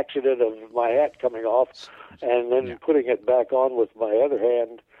the accident of my hat coming off, and then putting it back on with my other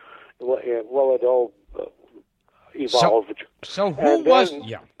hand. Well, it all evolved. So who was?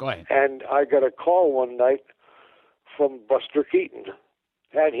 Yeah, go ahead. And I got a call one night from Buster Keaton,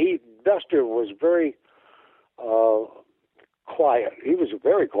 and Buster was very quiet. He was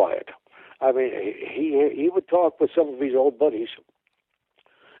very quiet. I mean, he would talk with some of his old buddies,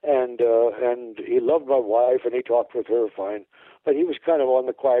 and he loved my wife, and he talked with her fine, but he was kind of on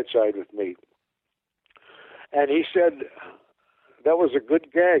the quiet side with me. And he said, "That was a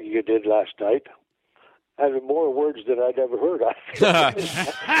good gag you did last night." And more words than I'd ever heard.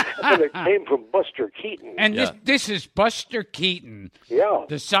 And it came from Buster Keaton. And this is Buster Keaton,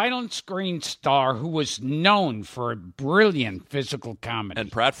 the silent screen star who was known for brilliant physical comedy.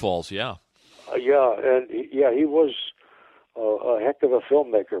 And pratfalls, he was a heck of a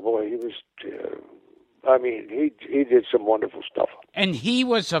filmmaker. Boy, he was. He did some wonderful stuff. And he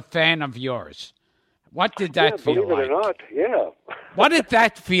was a fan of yours. What did that feel like? Believe it or not, yeah. What did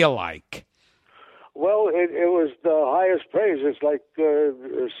that feel like? Well, it was the highest praise. It's like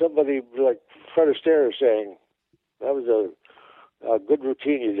somebody like Fred Astaire saying, "That was a good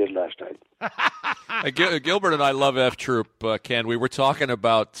routine you did last night." Gilbert and I love F Troop, Ken. We were talking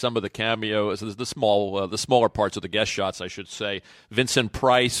about some of the cameos, the smaller parts of the guest shots, I should say. Vincent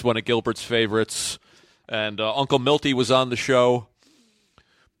Price, one of Gilbert's favorites, and Uncle Milty was on the show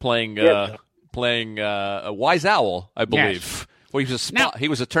playing a Wise Owl, I believe. Yes. Well, he was a spy.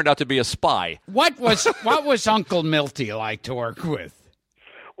 He turned out to be a spy. What was Uncle Milty like to work with?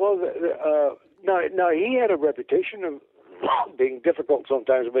 Well, now he had a reputation of being difficult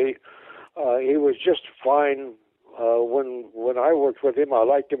sometimes, but he was just fine. When I worked with him, I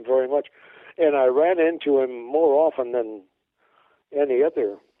liked him very much, and I ran into him more often than any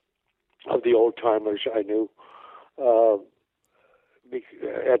other of the old timers I knew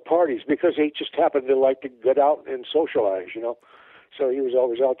at parties, because he just happened to like to get out and socialize, So he was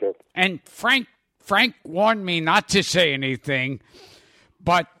always out there. And Frank warned me not to say anything,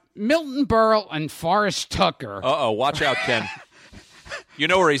 but Milton Berle and Forrest Tucker. Watch out, Ken. You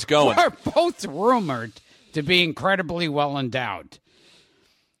know where he's going. Are both rumored to be incredibly well endowed.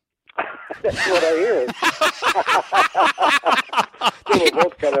 That's what I hear. They were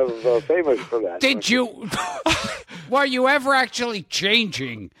both kind of famous for that. Were you ever actually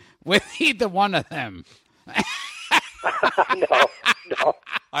changing with either one of them? No.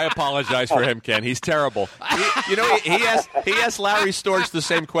 I apologize for him, Ken. He's terrible. He asked Larry Storch the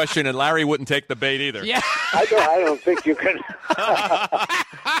same question, and Larry wouldn't take the bait either. Yeah. I don't think you can.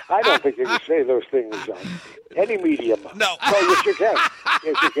 I don't think you can say those things on any medium. No. Yes, you can.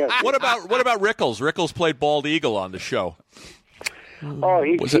 Yes, you can. What about Rickles? Rickles played Bald Eagle on the show. Oh,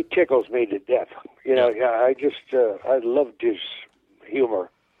 he tickles me to death. I loved his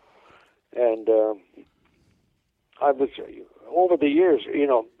humor, and I was over the years,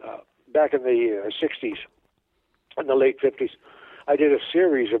 back in the 60s and the late 50s, I did a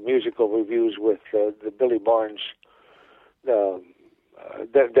series of musical reviews with the Billy Barnes,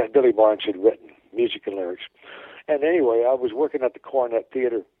 that Billy Barnes had written, music and lyrics. And anyway, I was working at the Cornet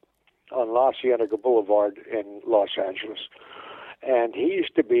Theater on La Cienega Boulevard in Los Angeles. And he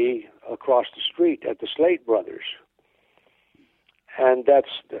used to be across the street at the Slate Brothers. And that's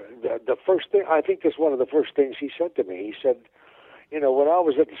the first thing, I think that's one of the first things he said to me. He said, when I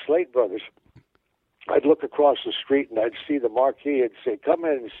was at the Slate Brothers, I'd look across the street and I'd see the marquee and say, "Come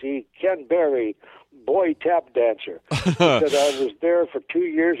in and see Ken Berry, boy tap dancer." He said, "I was there for 2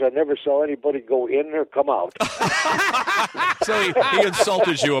 years. I never saw anybody go in or come out." So he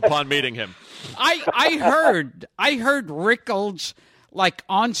insulted you upon meeting him. I heard Rickles, like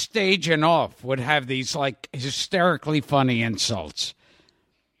on stage and off, would have these like hysterically funny insults.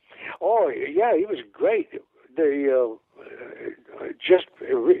 Oh yeah, he was great. Just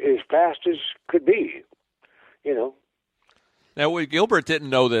as fast as could be, Now, Gilbert didn't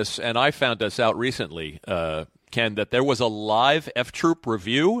know this, and I found this out recently, Ken, that there was a live F Troop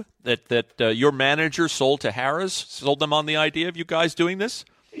review that your manager sold to Harrah's, sold them on the idea of you guys doing this?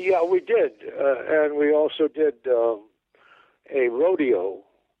 Yeah, we did, and we also did a rodeo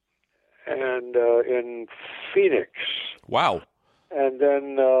and in Phoenix. Wow! And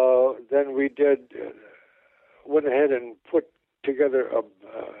then we went ahead and put together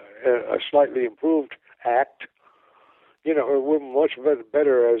a slightly improved act. We're much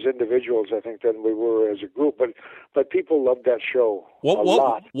better as individuals, I think, than we were as a group. But people loved that show a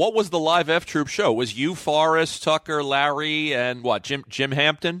lot. What was the live F Troop show? Was you, Forrest, Tucker, Larry, and what? Jim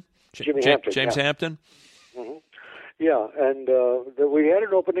Hampton? James Hampton? Mm-hmm. Yeah, and we had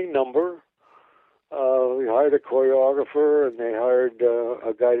an opening number. We hired a choreographer, and they hired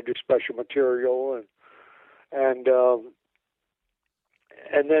a guy to do special material, and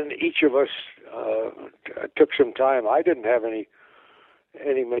then each of us took some time. I didn't have any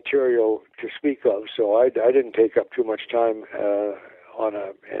material to speak of, so I didn't take up too much time on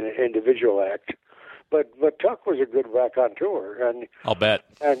an individual act. But Tuck was a good raconteur, and I'll bet.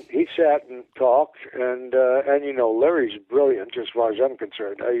 And he sat and talked, and Larry's brilliant as far as I'm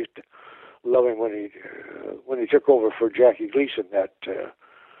concerned. I used to love him when he took over for Jackie Gleason. I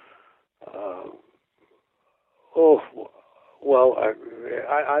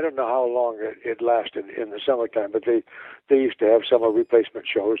don't know how long it lasted in the summertime, but they used to have summer replacement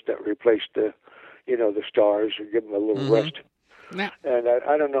shows that replaced the stars and give them a little rest. Now, and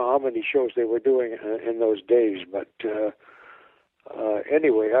I don't know how many shows they were doing in those days, but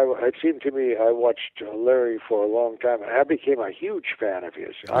anyway, it seemed to me I watched Larry for a long time, and I became a huge fan of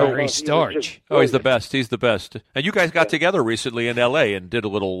his. Larry Storch. He's the best. He's the best. And you guys got together recently in L.A. and did a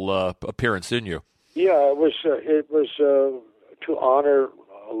little appearance, didn't you? Yeah, it was to honor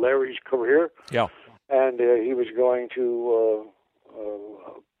Larry's career. Yeah. And he was going to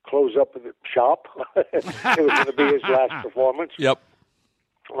close up the shop. It was going to be his last performance. Yep.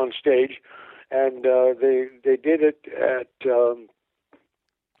 On stage, and they did it at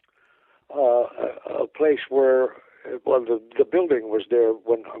a place where, well, the building was there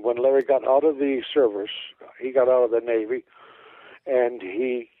when Larry got out of the service. He got out of the Navy, and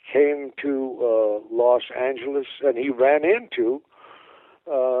he came to Los Angeles, and he ran into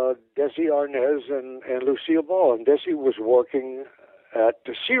Desi Arnaz and Lucille Ball, and Desi was working at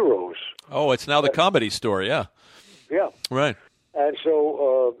the Ciro's. Oh, it's now the Comedy Store, yeah. Yeah. Right. And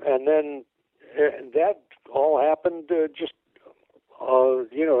so, and then that all happened just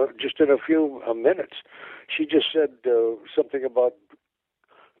in a few minutes. She just said something about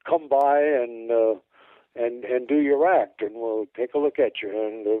come by and do your act, and we'll take a look at you,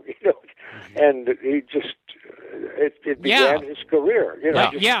 and and he just it began his career.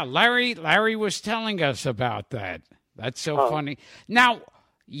 Larry was telling us about that. That's so funny. Now,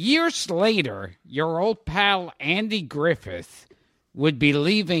 years later, your old pal Andy Griffith would be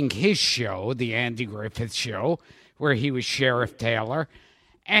leaving his show, the Andy Griffith Show, where he was Sheriff Taylor.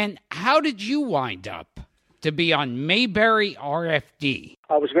 And how did you wind up to be on Mayberry RFD?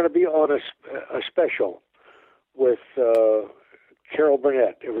 I was going to be on a special with Carol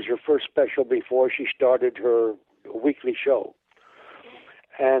Burnett. It was her first special before she started her weekly show.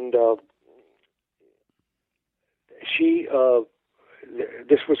 And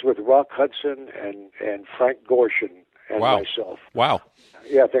this was with Rock Hudson and Frank Gorshin and myself. Wow.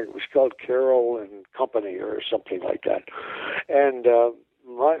 Yeah, I think it was called Carol and Company or something like that. And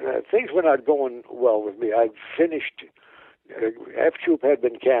things were not going well with me. I'd finished. F Troop had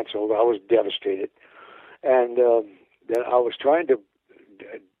been canceled. I was devastated. And then I was trying to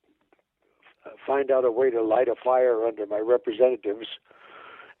find out a way to light a fire under my representatives,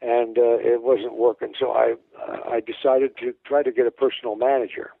 and it wasn't working. So I decided to try to get a personal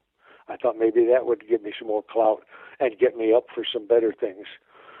manager. I thought maybe that would give me some more clout and get me up for some better things.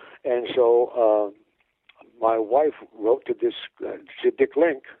 And so my wife wrote to Dick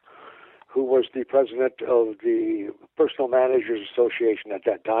Link, who was the president of the Personal Managers Association at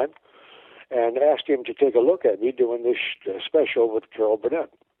that time, and asked him to take a look at me doing this special with Carol Burnett.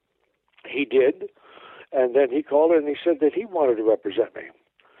 He did, and then he called and he said that he wanted to represent me.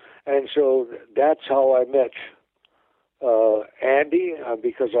 And so that's how I met Andy,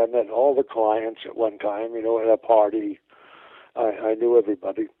 because I met all the clients at one time, at a party. I knew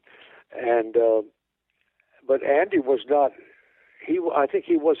everybody. And but Andy was not, I think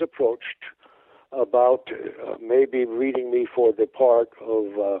he was approached about maybe reading me for the part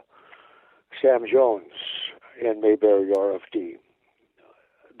of Sam Jones in Mayberry RFD,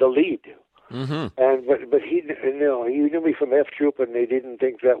 the lead. Mm-hmm. And but he knew me from F Troop, and they didn't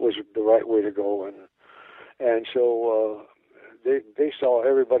think that was the right way to go, and so they saw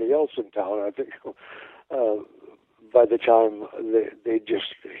everybody else in town. I think by the time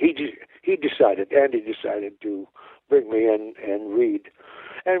Andy decided to bring me in and read,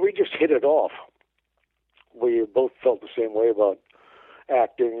 and we just hit it off. We both felt the same way about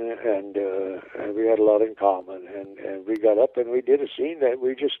acting, and we had a lot in common, and we got up and we did a scene that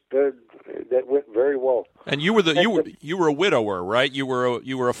we just that went very well. And you were a widower, right? You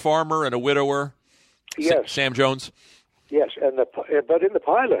were a farmer and a widower. Yes, Sam Jones. Yes, but in the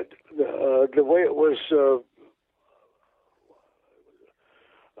pilot, the way it was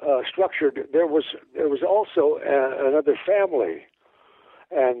structured, there was also another family.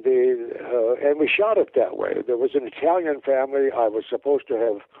 And we shot it that way. There was an Italian family. I was supposed to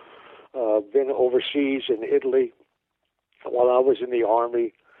have been overseas in Italy while I was in the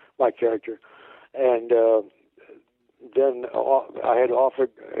Army, my character. And then I had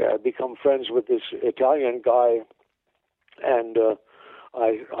offered become friends with this Italian guy, and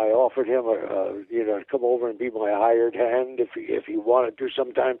I offered him to come over and be my hired hand if he wanted to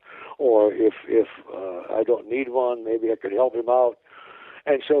sometime, or if I don't need one, maybe I could help him out.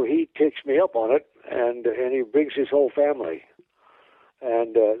 And so he takes me up on it, and he brings his whole family,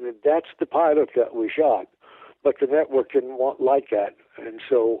 and that's the pilot that we shot. But the network didn't like that, and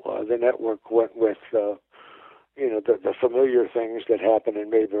so the network went with the familiar things that happen in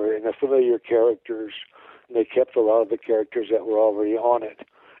Mayberry and the familiar characters. And they kept a lot of the characters that were already on it,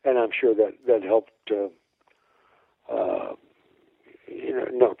 and I'm sure that helped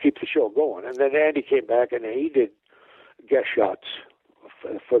keep the show going. And then Andy came back and he did guest shots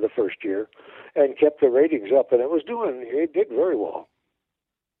for the first year and kept the ratings up, and it did very well.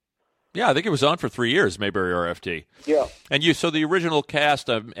 Yeah, I think it was on for 3 years, Mayberry RFD. Yeah. And so the original cast,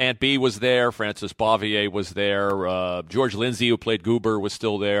 Aunt Bee was there, Francis Bavier was there, George Lindsay, who played Goober, was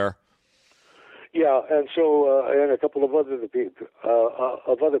still there. Yeah, and so and a couple of other people.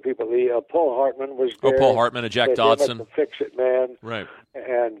 Paul Hartman was there. Oh, Paul Hartman and Jack Dodson. The Fix-It Man. Right.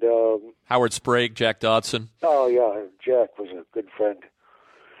 And Howard Sprague, Jack Dodson. Oh yeah, Jack was a good friend.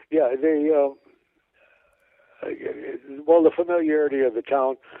 Yeah, the familiarity of the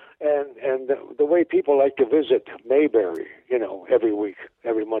town, and the way people like to visit Mayberry, every week,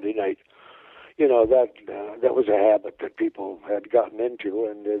 every Monday night. That was a habit that people had gotten into,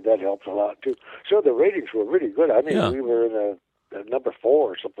 and that helped a lot too. So the ratings were really good. I mean, we were in a number 4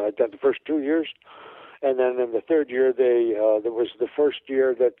 or something like that the first 2 years, and then in the third year, there was the first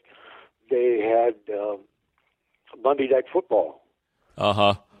year that they had Monday Night Football.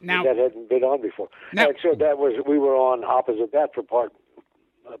 Now that hadn't been on before, and so we were on opposite that for part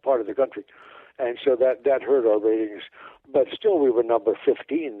of the country, and so that hurt our ratings. But still, we were number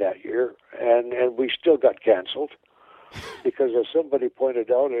 15 that year, and we still got canceled because, as somebody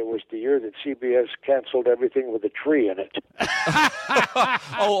pointed out, it was the year that CBS canceled everything with a tree in it.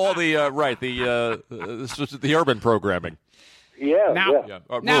 The urban programming.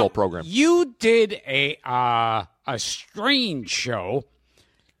 Rural program. You did a strange show,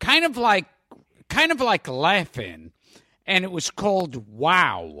 kind of like Laugh-In, and it was called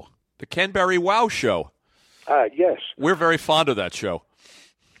Wow. The Ken Berry Wow Show. Yes. We're very fond of that show.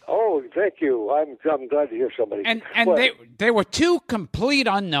 Oh, thank you. I'm glad to hear somebody. And there were 2 complete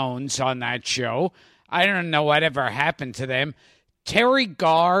unknowns on that show. I don't know whatever happened to them. Terry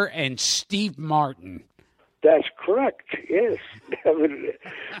Garr and Steve Martin. That's correct. Yes.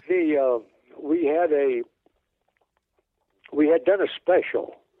 We had done a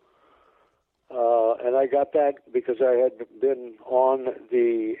special, and I got that because I had been on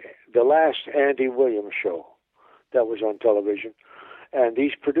the last Andy Williams show that was on television, and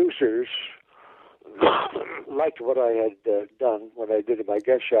these producers liked what I had done when I did my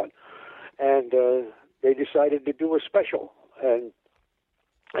guest shot, and they decided to do a special, and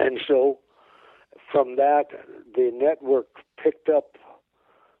so from that the network picked up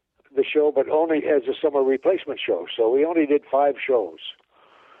the show, but only as a summer replacement show. So we only did 5 shows,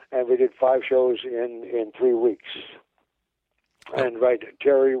 and we did 5 shows in 3 weeks. And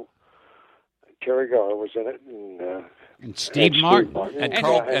Terry Garr was in it, and Steve Martin. And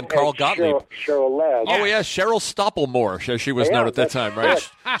Carl Gottlieb. Cheryl Ladd. Oh, yes, Cheryl Stoppelmore, as she was known at that time, right?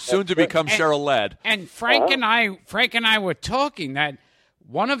 Soon to become Cheryl Ladd. And Frank and I were talking that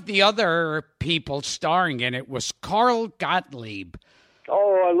one of the other people starring in it was Carl Gottlieb.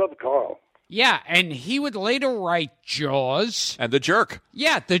 Oh, I love Carl. Yeah, and he would later write Jaws. And The Jerk.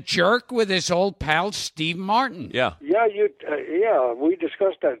 Yeah, The Jerk with his old pal Steve Martin. Yeah. Yeah, we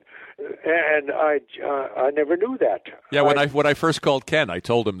discussed that. And I never knew that. Yeah, when I first called Ken, I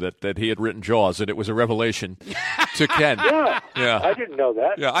told him that he had written Jaws, and it was a revelation to Ken. Yeah, I didn't know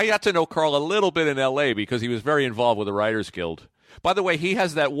that. Yeah, I got to know Carl a little bit in L.A. because he was very involved with the Writers Guild. By the way, he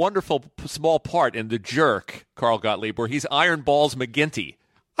has that wonderful small part in The Jerk, Carl Gottlieb, where he's Iron Balls McGinty.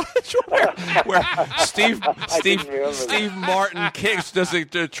 where Steve Martin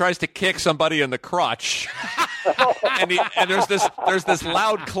tries to kick somebody in the crotch, and there's this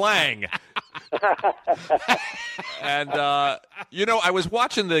loud clang. And I was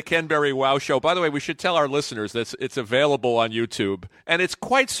watching the Ken Berry Wow Show. By the way, we should tell our listeners that it's available on YouTube, and it's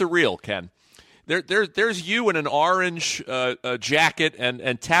quite surreal, Ken. There's you in an orange jacket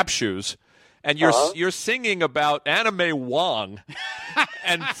and tap shoes. And you're singing about Anna May Wong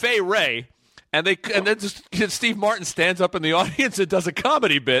and Fay Wray, and then Steve Martin stands up in the audience and does a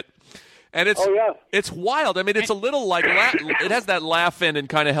comedy bit, and it's wild. I mean, it's a little like it has that laugh in and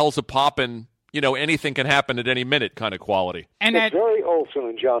kind of hell's a poppin', anything can happen at any minute kind of quality. And it's very Olsen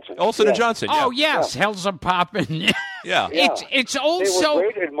and Johnson. Olsen and Johnson. Yeah. Oh yes, Hells a Poppin'. Yeah. It's also they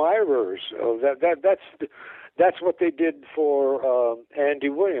were great admirers of that. That's what they did for Andy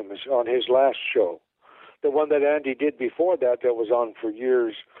Williams on his last show. The one that Andy did before that was on for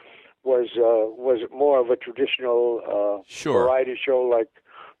years was more of a traditional variety show like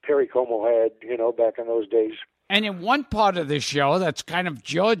Perry Como had, back in those days. And in one part of the show that's kind of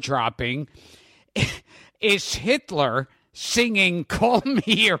jaw-dropping is Hitler singing "Call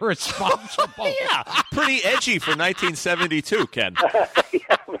Me Irresponsible." Yeah, pretty edgy for 1972, Ken.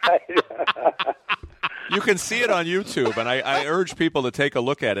 Yeah, right. You can see it on YouTube, and I urge people to take a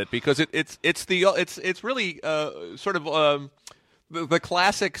look at it because it's really sort of the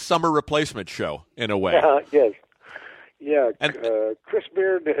classic summer replacement show in a way. Yes. Yeah, and Chris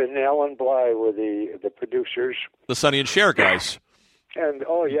Beard and Alan Bly were the producers. The Sonny and Cher guys. And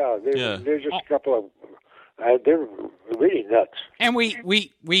they're just a couple of they're really nuts. And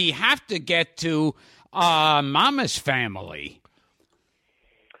we have to get to Mama's Family.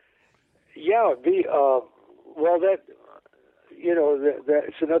 Yeah,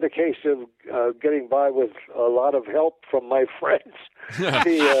 that's another case of getting by with a lot of help from my friends.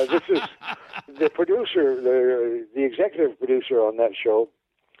 This is the producer, the executive producer on that show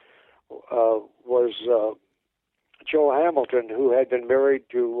was Joe Hamilton, who had been married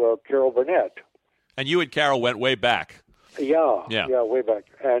to Carol Burnett. And you and Carol went way back. Yeah, way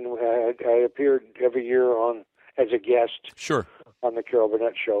back. And I appeared every year as a guest. Sure. On the Carol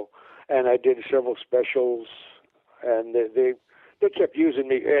Burnett show, and I did several specials, and they kept using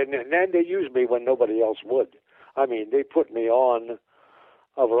me, and they used me when nobody else would. I mean, they put me on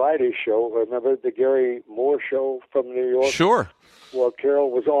a variety show. Remember the Gary Moore show from New York? Sure. Well,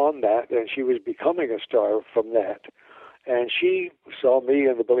 Carol was on that, and she was becoming a star from that. And she saw me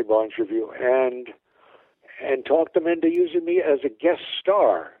in the Billy Barnes Review and talked them into using me as a guest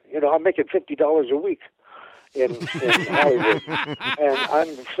star. I'm making $50 a week in Hollywood, and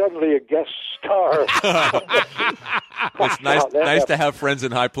I'm suddenly a guest star. It's nice to have friends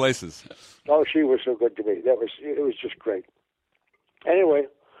in high places. Oh, she was so good to me. It was just great. Anyway,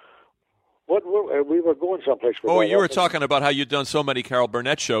 we were going someplace. You were talking about how you'd done so many Carol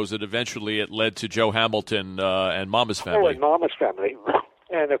Burnett shows that eventually it led to Joe Hamilton and Mama's Family. Oh, and Mama's Family,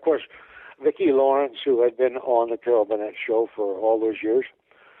 and of course, Vicki Lawrence, who had been on the Carol Burnett show for all those years,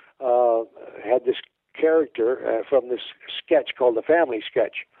 had this character from this sketch called the Family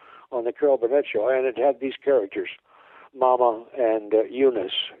Sketch on the Carol Burnett show, and it had these characters, Mama and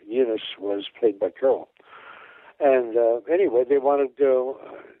Eunice. Eunice was played by Carol. And anyway, they wanted to.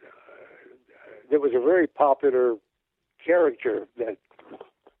 There was a very popular character that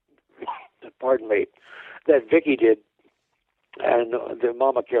Vicki did, and the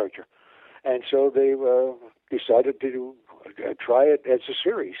Mama character, and so they decided to try it as a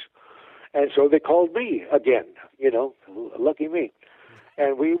series. And so they called me again, lucky me.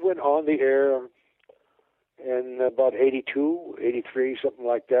 And we went on the air in about 82, 83, something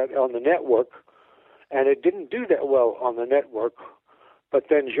like that, on the network. And it didn't do that well on the network. But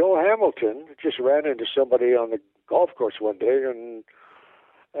then Joe Hamilton just ran into somebody on the golf course one day and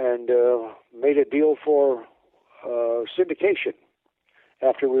made a deal for syndication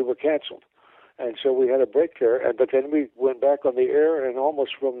after we were canceled. And so we had a break there. But then we went back on the air, and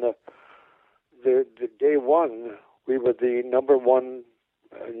almost from the day one, we were the number one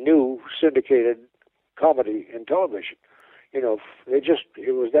new syndicated comedy in television. It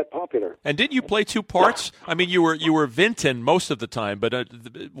was that popular. And didn't you play two parts? I mean, you were Vinton most of the time, but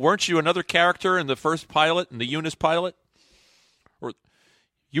weren't you another character in the first pilot, in the Eunice pilot? Or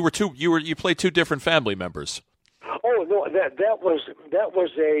you played two different family members? Oh no, that was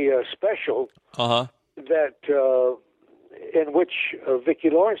a special. That. In which Vicki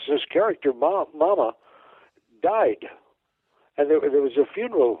Lawrence's character, Mama, died. And there was a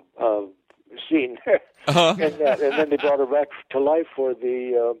funeral scene in that, and then they brought her back to life for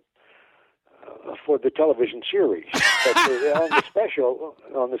the television series. But on the special,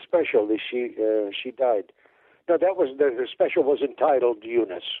 she died. No, that was the special was entitled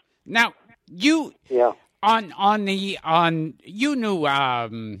Eunice. Now you you knew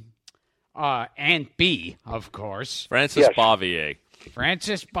Aunt B, of course. Frances Bavier.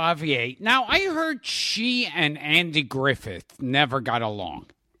 Frances Bavier. Now, I heard she and Andy Griffith never got along.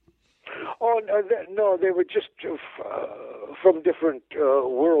 Oh, no, they were just from different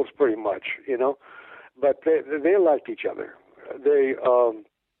worlds, pretty much, But they liked each other.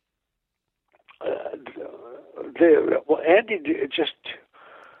 Andy just,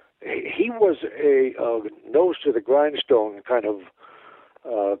 he was a nose to the grindstone kind of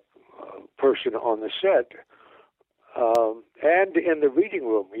person on the set, and in the reading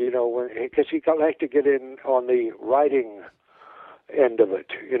room, because he liked to get in on the writing end of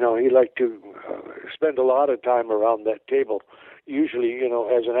it. He liked to spend a lot of time around that table, usually,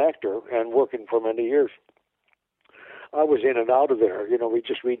 as an actor and working for many years. I was in and out of there. We'd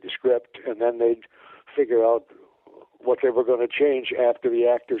just read the script, and then they'd figure out what they were going to change after the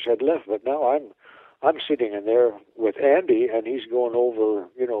actors had left. But now I'm sitting in there with Andy, and he's going over,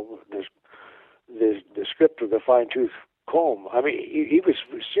 the script with a fine-tooth comb. I mean, he was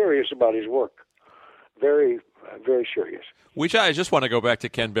serious about his work. Very, very serious. I just want to go back to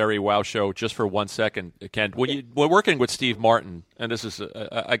Ken Berry Wow Show just for 1 second, Ken. When you were working with Steve Martin, and this is,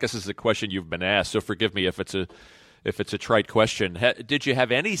 I guess, this is a question you've been asked. So forgive me if it's a trite question. Did you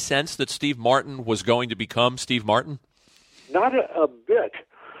have any sense that Steve Martin was going to become Steve Martin? Not a bit.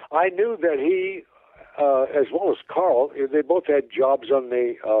 I knew that he, as well as Carl, they both had jobs on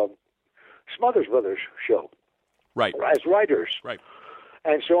the Smothers Brothers show, right, as writers, right.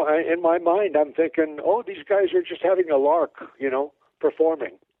 And so, in my mind, I'm thinking, oh, these guys are just having a lark,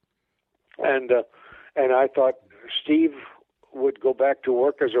 performing. And I thought Steve would go back to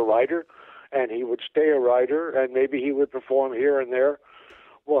work as a writer, and he would stay a writer, and maybe he would perform here and there.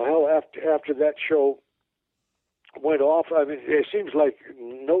 Well, hell, after that show went off, I mean, it seems like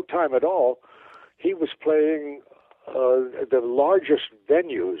no time at all, he was playing the largest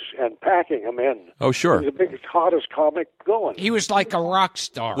venues and packing them in. Oh, sure. He was the biggest, hottest comic going. He was like a rock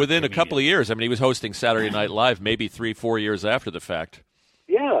star. Within a couple of years. I mean, he was hosting Saturday Night Live maybe 3-4 years after the fact.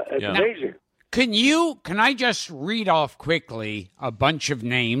 Yeah, it's amazing. Can I just read off quickly a bunch of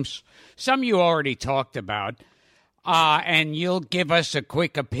names? Some you already talked about, and you'll give us a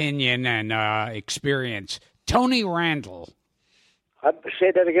quick opinion and experience. Tony Randall.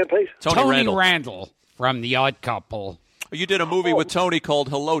 Say that again, please. Tony Randall from The Odd Couple. You did a movie with Tony called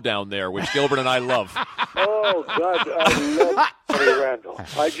Hello Down There, which Gilbert and I love. Oh, God, I love Tony Randall.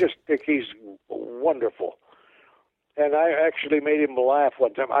 I just think he's wonderful. And I actually made him laugh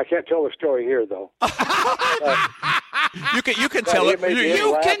one time. I can't tell the story here, though. You can tell it.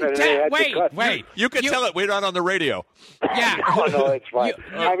 Wait. You can tell it. We're not on the radio. Yeah. No, it's fine.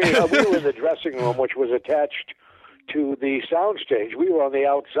 I mean, we were in the dressing room, which was attached to the soundstage. We were on the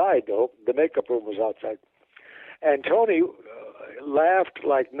outside, though. The makeup room was outside. And Tony laughed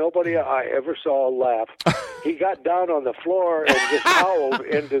like nobody I ever saw laugh. He got down on the floor and just howled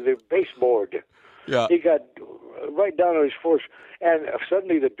into the baseboard. Yeah. He got right down on his force. And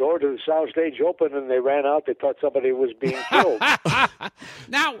suddenly the door to the soundstage opened and they ran out. They thought somebody was being killed.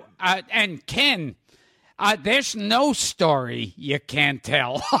 Now, and Ken, there's no story you can't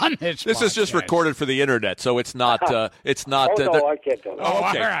tell on this. This is just recorded for the internet, so it's not. It's not. No, I can't tell. Oh,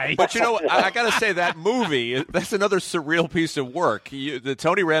 okay. All right. But you know, I got to say that movie. That's another surreal piece of work. The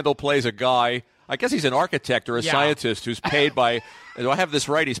Tony Randall plays a guy. I guess he's an architect or a scientist who's paid by. Do I have this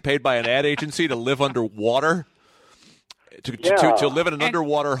right? He's paid by an ad agency to live underwater. To live in an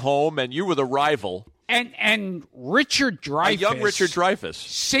underwater home, and you were the rival. And Richard Dreyfuss, a young Richard Dreyfuss,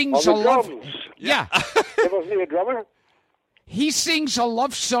 sings a love. Yeah, wasn't he a drummer? He sings a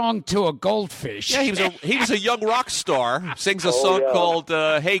love song to a goldfish. Yeah, he was a young rock star. Sings a song called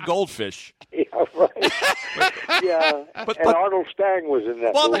 "Hey Goldfish." Yeah, right. Yeah, but Arnold Stang was in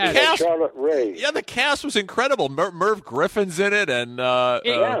that. Well, movie, the cast, Charlotte Ray. Yeah, the cast was incredible. Merv Griffin's in it, and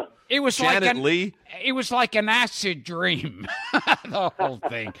it was Janet Leigh. It was like an acid dream, the whole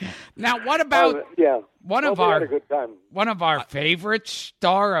thing. Now, what about one of our favorite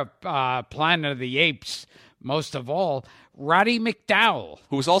star of Planet of the Apes, most of all, Roddy McDowall,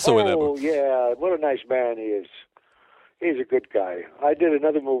 who was also in that movie. Oh, yeah, what a nice man he is. He's a good guy. I did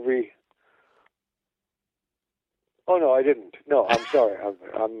another movie. Oh, no, I didn't. No, I'm sorry.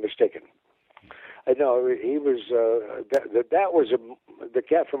 I'm mistaken. No, he was. That was The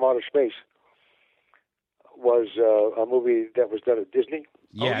Cat from Outer Space. Was a movie that was done at Disney.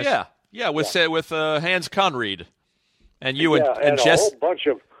 Yes. Oh, yeah, with Hans Conried, and you and a Jess. whole bunch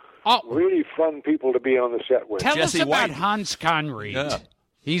of really fun people to be on the set with. Tell Jesse us about White. Hans Conried. Yeah.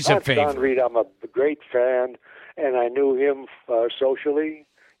 He's a favorite. Hans Conried, I'm a great fan, and I knew him socially.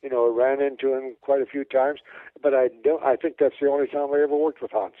 I ran into him quite a few times, but I think that's the only time I ever worked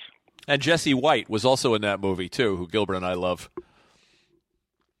with Hans. And Jesse White was also in that movie too, who Gilbert and I love.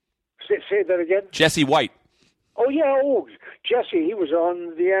 Say that again. Jesse White. Oh yeah, Jesse. He was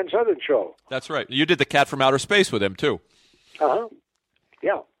on the Ann Southern show. That's right. You did The Cat from Outer Space with him too.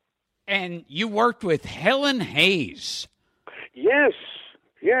 Yeah. And you worked with Helen Hayes. Yes,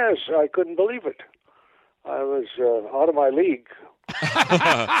 I couldn't believe it. I was out of my league.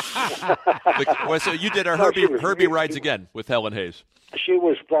 So you did Herbie Rides Again with Helen Hayes. She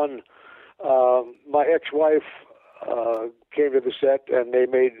was fun. My ex-wife came to the set, and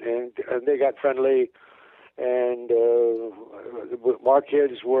they got friendly. And our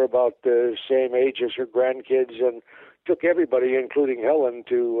kids were about the same age as her grandkids, and took everybody, including Helen,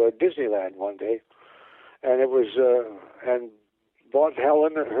 to Disneyland one day. And it was and bought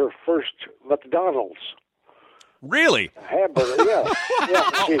Helen her first McDonald's. Really? A hamburger, yeah.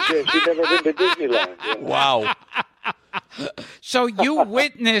 She'd never been to Disneyland. Yeah. Wow. So you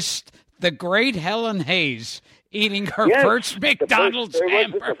witnessed the great Helen Hayes eating her first McDonald's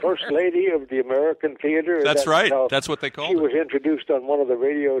hamburger. The first lady of the American theater. That's right. That's what they called her. She was introduced on one of the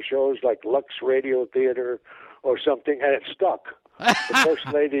radio shows like Lux Radio Theater or something, and it stuck. The first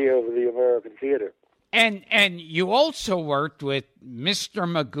lady of the American theater. And you also worked with Mr.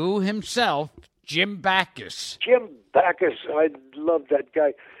 Magoo himself, Jim Backus. Jim Backus, I love that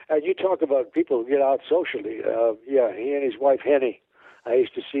guy. And you talk about people who get out socially. He and his wife Henny. I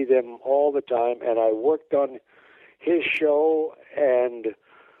used to see them all the time, and I worked on his show. And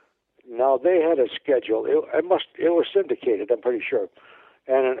now they had a schedule. It was syndicated, I'm pretty sure,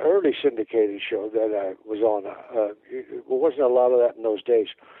 and an early syndicated show that I was on. There wasn't a lot of that in those days.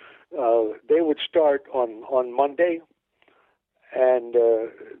 They would start on Monday, and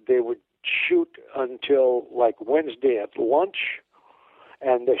they would shoot until like Wednesday at lunch,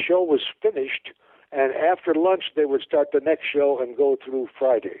 and the show was finished. And after lunch, they would start the next show and go through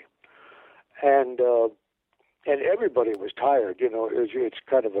Friday. And everybody was tired. You know, it's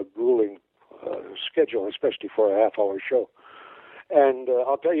kind of a grueling schedule, especially for a half-hour show. And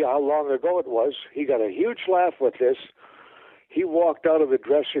I'll tell you how long ago it was. He got a huge laugh with this. He walked out of the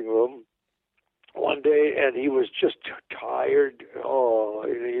dressing room one day, and he was just tired. Oh,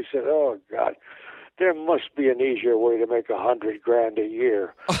 and he said, "Oh God, there must be an easier way to make $100,000 a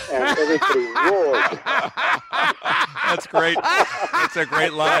year." And everybody roared. That's great. That's a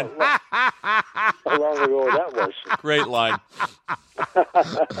great line. How long ago that was? Great line.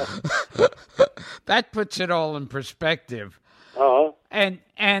 That puts it all in perspective. Uh-huh.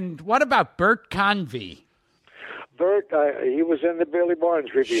 And what about Bert Convy? Bert, he was in the Billy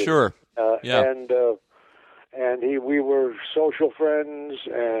Barnes Review. Sure. Yeah. And we were social friends,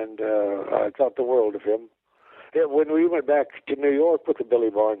 and I thought the world of him. When we went back to New York with the Billy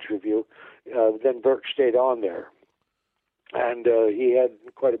Barnes Review, then Bert stayed on there, and he had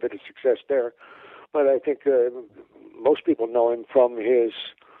quite a bit of success there. But I think most people know him from his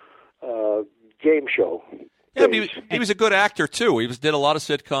game show. Yeah, but he was a good actor too. He did a lot of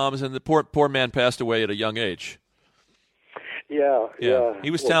sitcoms, and the poor man passed away at a young age. Yeah. He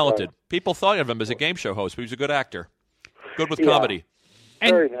was talented. People thought of him as a game show host, but he was a good actor. Good with comedy.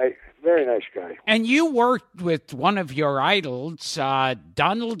 Very nice guy. And you worked with one of your idols,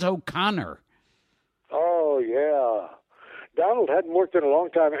 Donald O'Connor. Oh, yeah. Donald hadn't worked in a long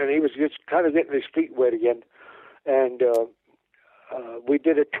time, and he was just kind of getting his feet wet again. And we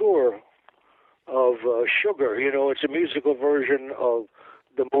did a tour of Sugar. You know, it's a musical version of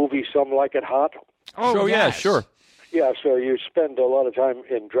the movie Some Like It Hot. Oh, yes. Yeah, sure. Yeah, so you spend a lot of time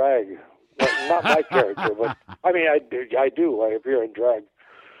in drag. Well, not my character, but I mean, I do. I appear in drag,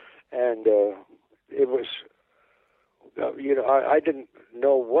 and it was, I didn't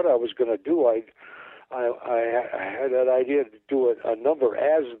know what I was going to do. I had an idea to do a number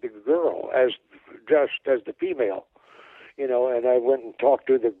as the girl, as dressed as the female, and I went and talked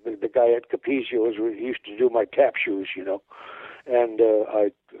to the guy at Capizio's who used to do my tap shoes, and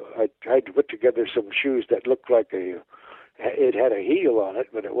I tried to put together some shoes that looked like it had a heel on it,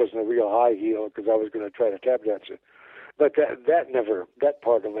 but it wasn't a real high heel because I was going to try to tap dance it. But that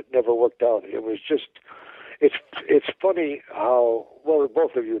part of it never worked out. It was just, it's funny how, well,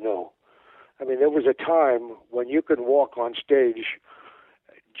 both of you know. I mean, there was a time when you could walk on stage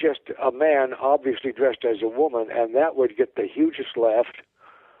just a man obviously dressed as a woman, and that would get the hugest laugh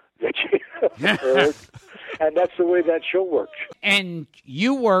that you heard. And that's the way that show worked. And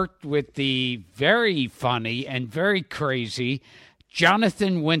you worked with the very funny and very crazy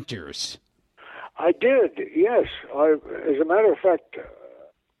Jonathan Winters. I did, yes. As a matter of fact,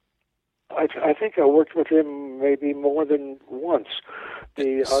 I think I worked with him maybe more than once.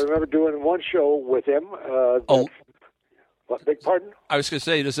 I remember doing one show with him. What, beg pardon? I was going to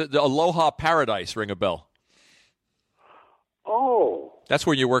say, does the Aloha Paradise ring a bell? Oh. That's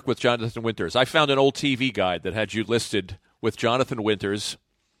where you work with Jonathan Winters. I found an old TV guide that had you listed with Jonathan Winters.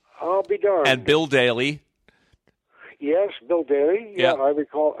 I'll be darned. And Bill Daly. Yes, Bill Daly. Yeah, I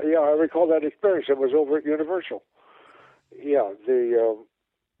recall that experience. It was over at Universal. Yeah,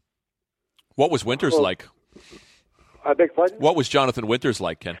 What was Winters like? I beg pardon? What was Jonathan Winters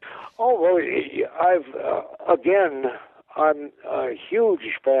like, Ken? Oh, well, I'm a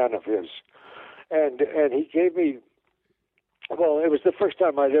huge fan of his. And he gave me Well, it was the first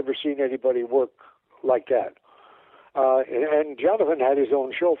time I'd ever seen anybody work like that. And Jonathan had his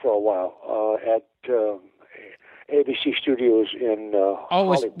own show for a while at ABC Studios in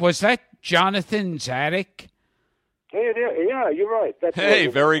Hollywood. Was that Jonathan Zadig? Hey, yeah, you're right. That's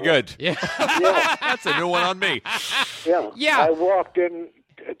very good. Yeah. That's a new one on me. Yeah. I walked in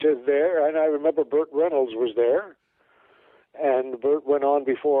to there, and I remember Burt Reynolds was there, and Burt went on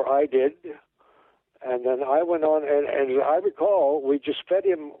before I did, and then I went on, and as I recall, we just fed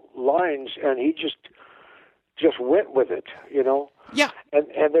him lines, and he just went with it, you know? Yeah.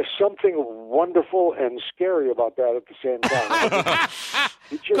 And there's something wonderful and scary about that at the same time.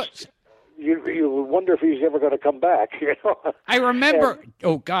 He just... You wonder if he's ever going to come back, you know. I remember.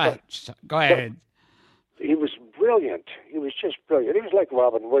 God. Go ahead. He was brilliant. He was just brilliant. He was like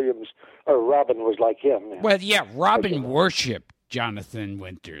Robin Williams, or Robin was like him. Well, yeah, Robin worshipped Jonathan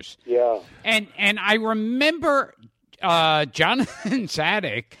Winters. Yeah. And I remember Jonathan's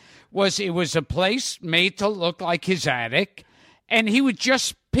attic was a place made to look like his attic, and he would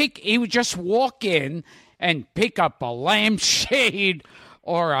just walk in and pick up a lampshade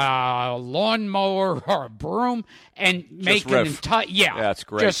or a lawnmower or a broom and make an entire that's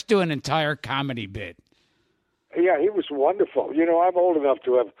great. Just do an entire comedy bit. Yeah, he was wonderful. You know, I'm old enough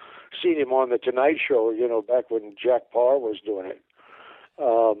to have seen him on the Tonight Show, you know, back when Jack Paar was doing it.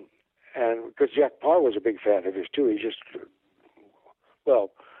 And because Jack Paar was a big fan of his too.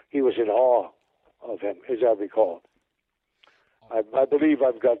 He was in awe of him, as I recall. I believe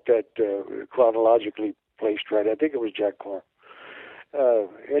I've got that chronologically placed right. I think it was Jack Paar.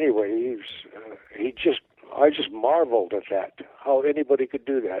 Anyway, I just marveled at that, how anybody could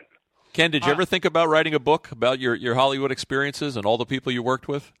do that. Ken, did you ever think about writing a book about your Hollywood experiences and all the people you worked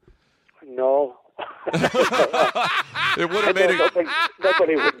with? No. It would have made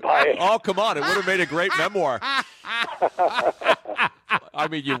nobody would buy it. Oh, come on. It would have made a great memoir. I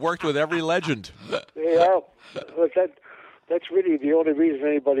mean, you worked with every legend. Yeah. That's really the only reason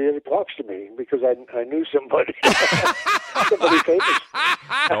anybody ever talks to me, because I knew somebody. Somebody famous.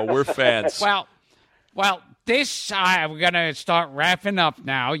 No, we're fans. Well, this, we're going to start wrapping up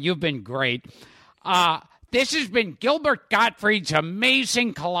now. You've been great. This has been Gilbert Gottfried's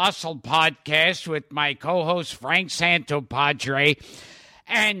Amazing Colossal Podcast with my co-host Frank Santopadre.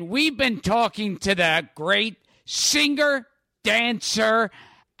 And we've been talking to the great singer, dancer,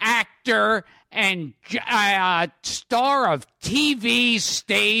 actor, and star of TV,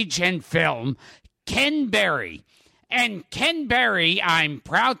 stage, and film, Ken Berry. And Ken Berry, I'm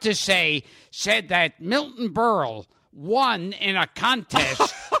proud to say, said that Milton Berle won in a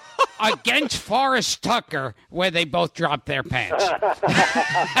contest against Forrest Tucker, where they both dropped their pants.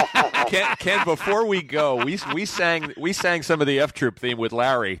 Ken, before we go, we sang some of the F Troop theme with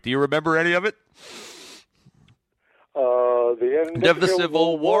Larry. Do you remember any of it? The end of the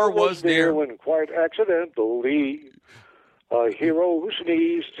Civil War was near when, quite accidentally, a hero who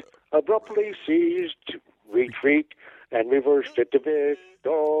sneezed abruptly ceased retreat and reversed it to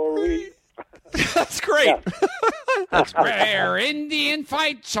victory. That's great. Yeah. That's great. Where Indian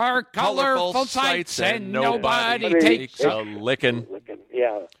fights are colorful sights and nobody takes a licking.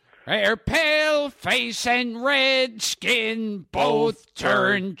 Yeah. Where pale face and red skin both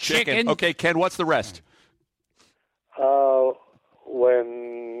turn chicken. Okay, Ken, what's the rest?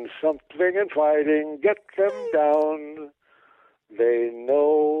 When something and fighting get them down, they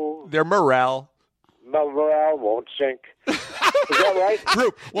know their morale won't sink. Is that right?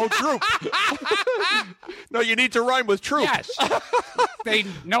 Troop won't troop. No, you need to rhyme with troop. Yes. They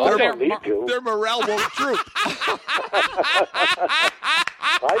know their morale won't troop.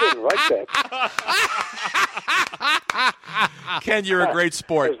 I didn't write that. Ken, you're a great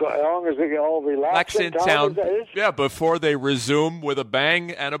sport. As long as they get all relaxed in town. Yeah, before they resume with a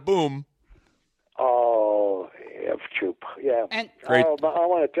bang and a boom. Oh, F Troop. Yeah. And great. I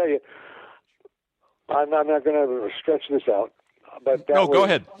want to tell you, I'm not going to stretch this out, but that go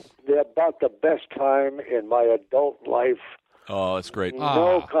ahead. About the best time in my adult life. Oh, that's great.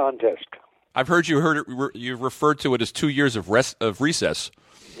 No contest. I've heard you referred to it as 2 years of recess.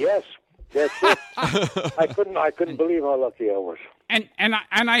 Yes, that's it. I couldn't believe how lucky I was. And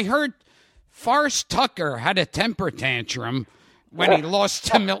I heard Forrest Tucker had a temper tantrum when he lost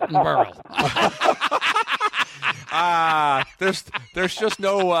to Milton Berle. There's just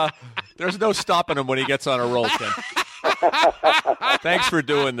no stopping him when he gets on a roll, Ken. Thanks for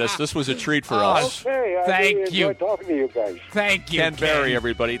doing this. This was a treat for us. Okay, Thank really you. enjoyed talking to you guys. Thank you, Ken Berry,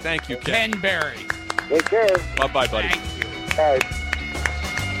 everybody. Thank you, Ken. Ken Berry. Take care. Bye-bye, buddy. Thank you. Bye.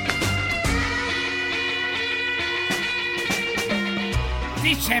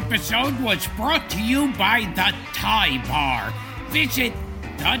 This episode was brought to you by The Thai Bar. Visit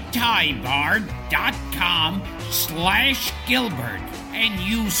thetaibar.com/Gilbert and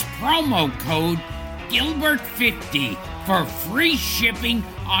use promo code Gilbert50 for free shipping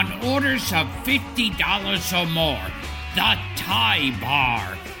on orders of $50 or more. The Thai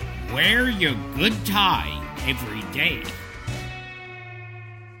Bar. Wear your good Thai every day.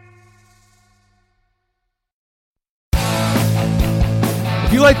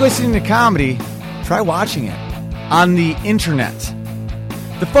 If you like listening to comedy, try watching it on the internet.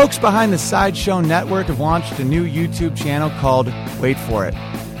 The folks behind the Sideshow Network have launched a new YouTube channel called Wait For It.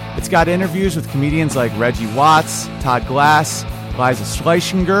 It's got interviews with comedians like Reggie Watts, Todd Glass, Liza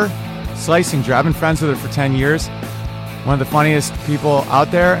Schlesinger. I've been friends with her for 10 years. One of the funniest people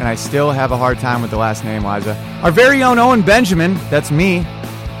out there, and I still have a hard time with the last name, Liza. Our very own Owen Benjamin, that's me,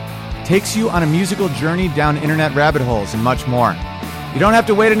 takes you on a musical journey down internet rabbit holes and much more. You don't have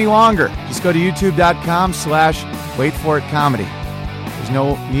to wait any longer. Just go to youtube.com/waitforitcomedy. There's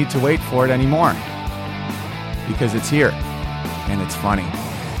no need to wait for it anymore because it's here and it's funny.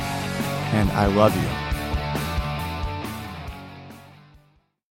 And I love you.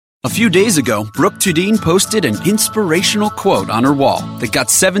 A few days ago, Brooke Tudine posted an inspirational quote on her wall that got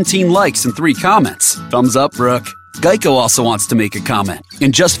 17 likes and 3 comments. Thumbs up, Brooke. Geico also wants to make a comment.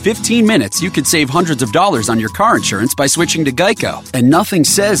 In just 15 minutes, you could save hundreds of dollars on your car insurance by switching to Geico. And nothing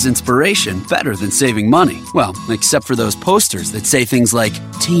says inspiration better than saving money. Well, except for those posters that say things like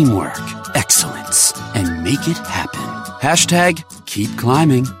teamwork, excellence, and make it happen. Hashtag keep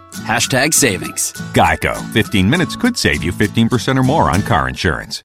climbing. Hashtag savings. Geico. 15 minutes could save you 15% or more on car insurance.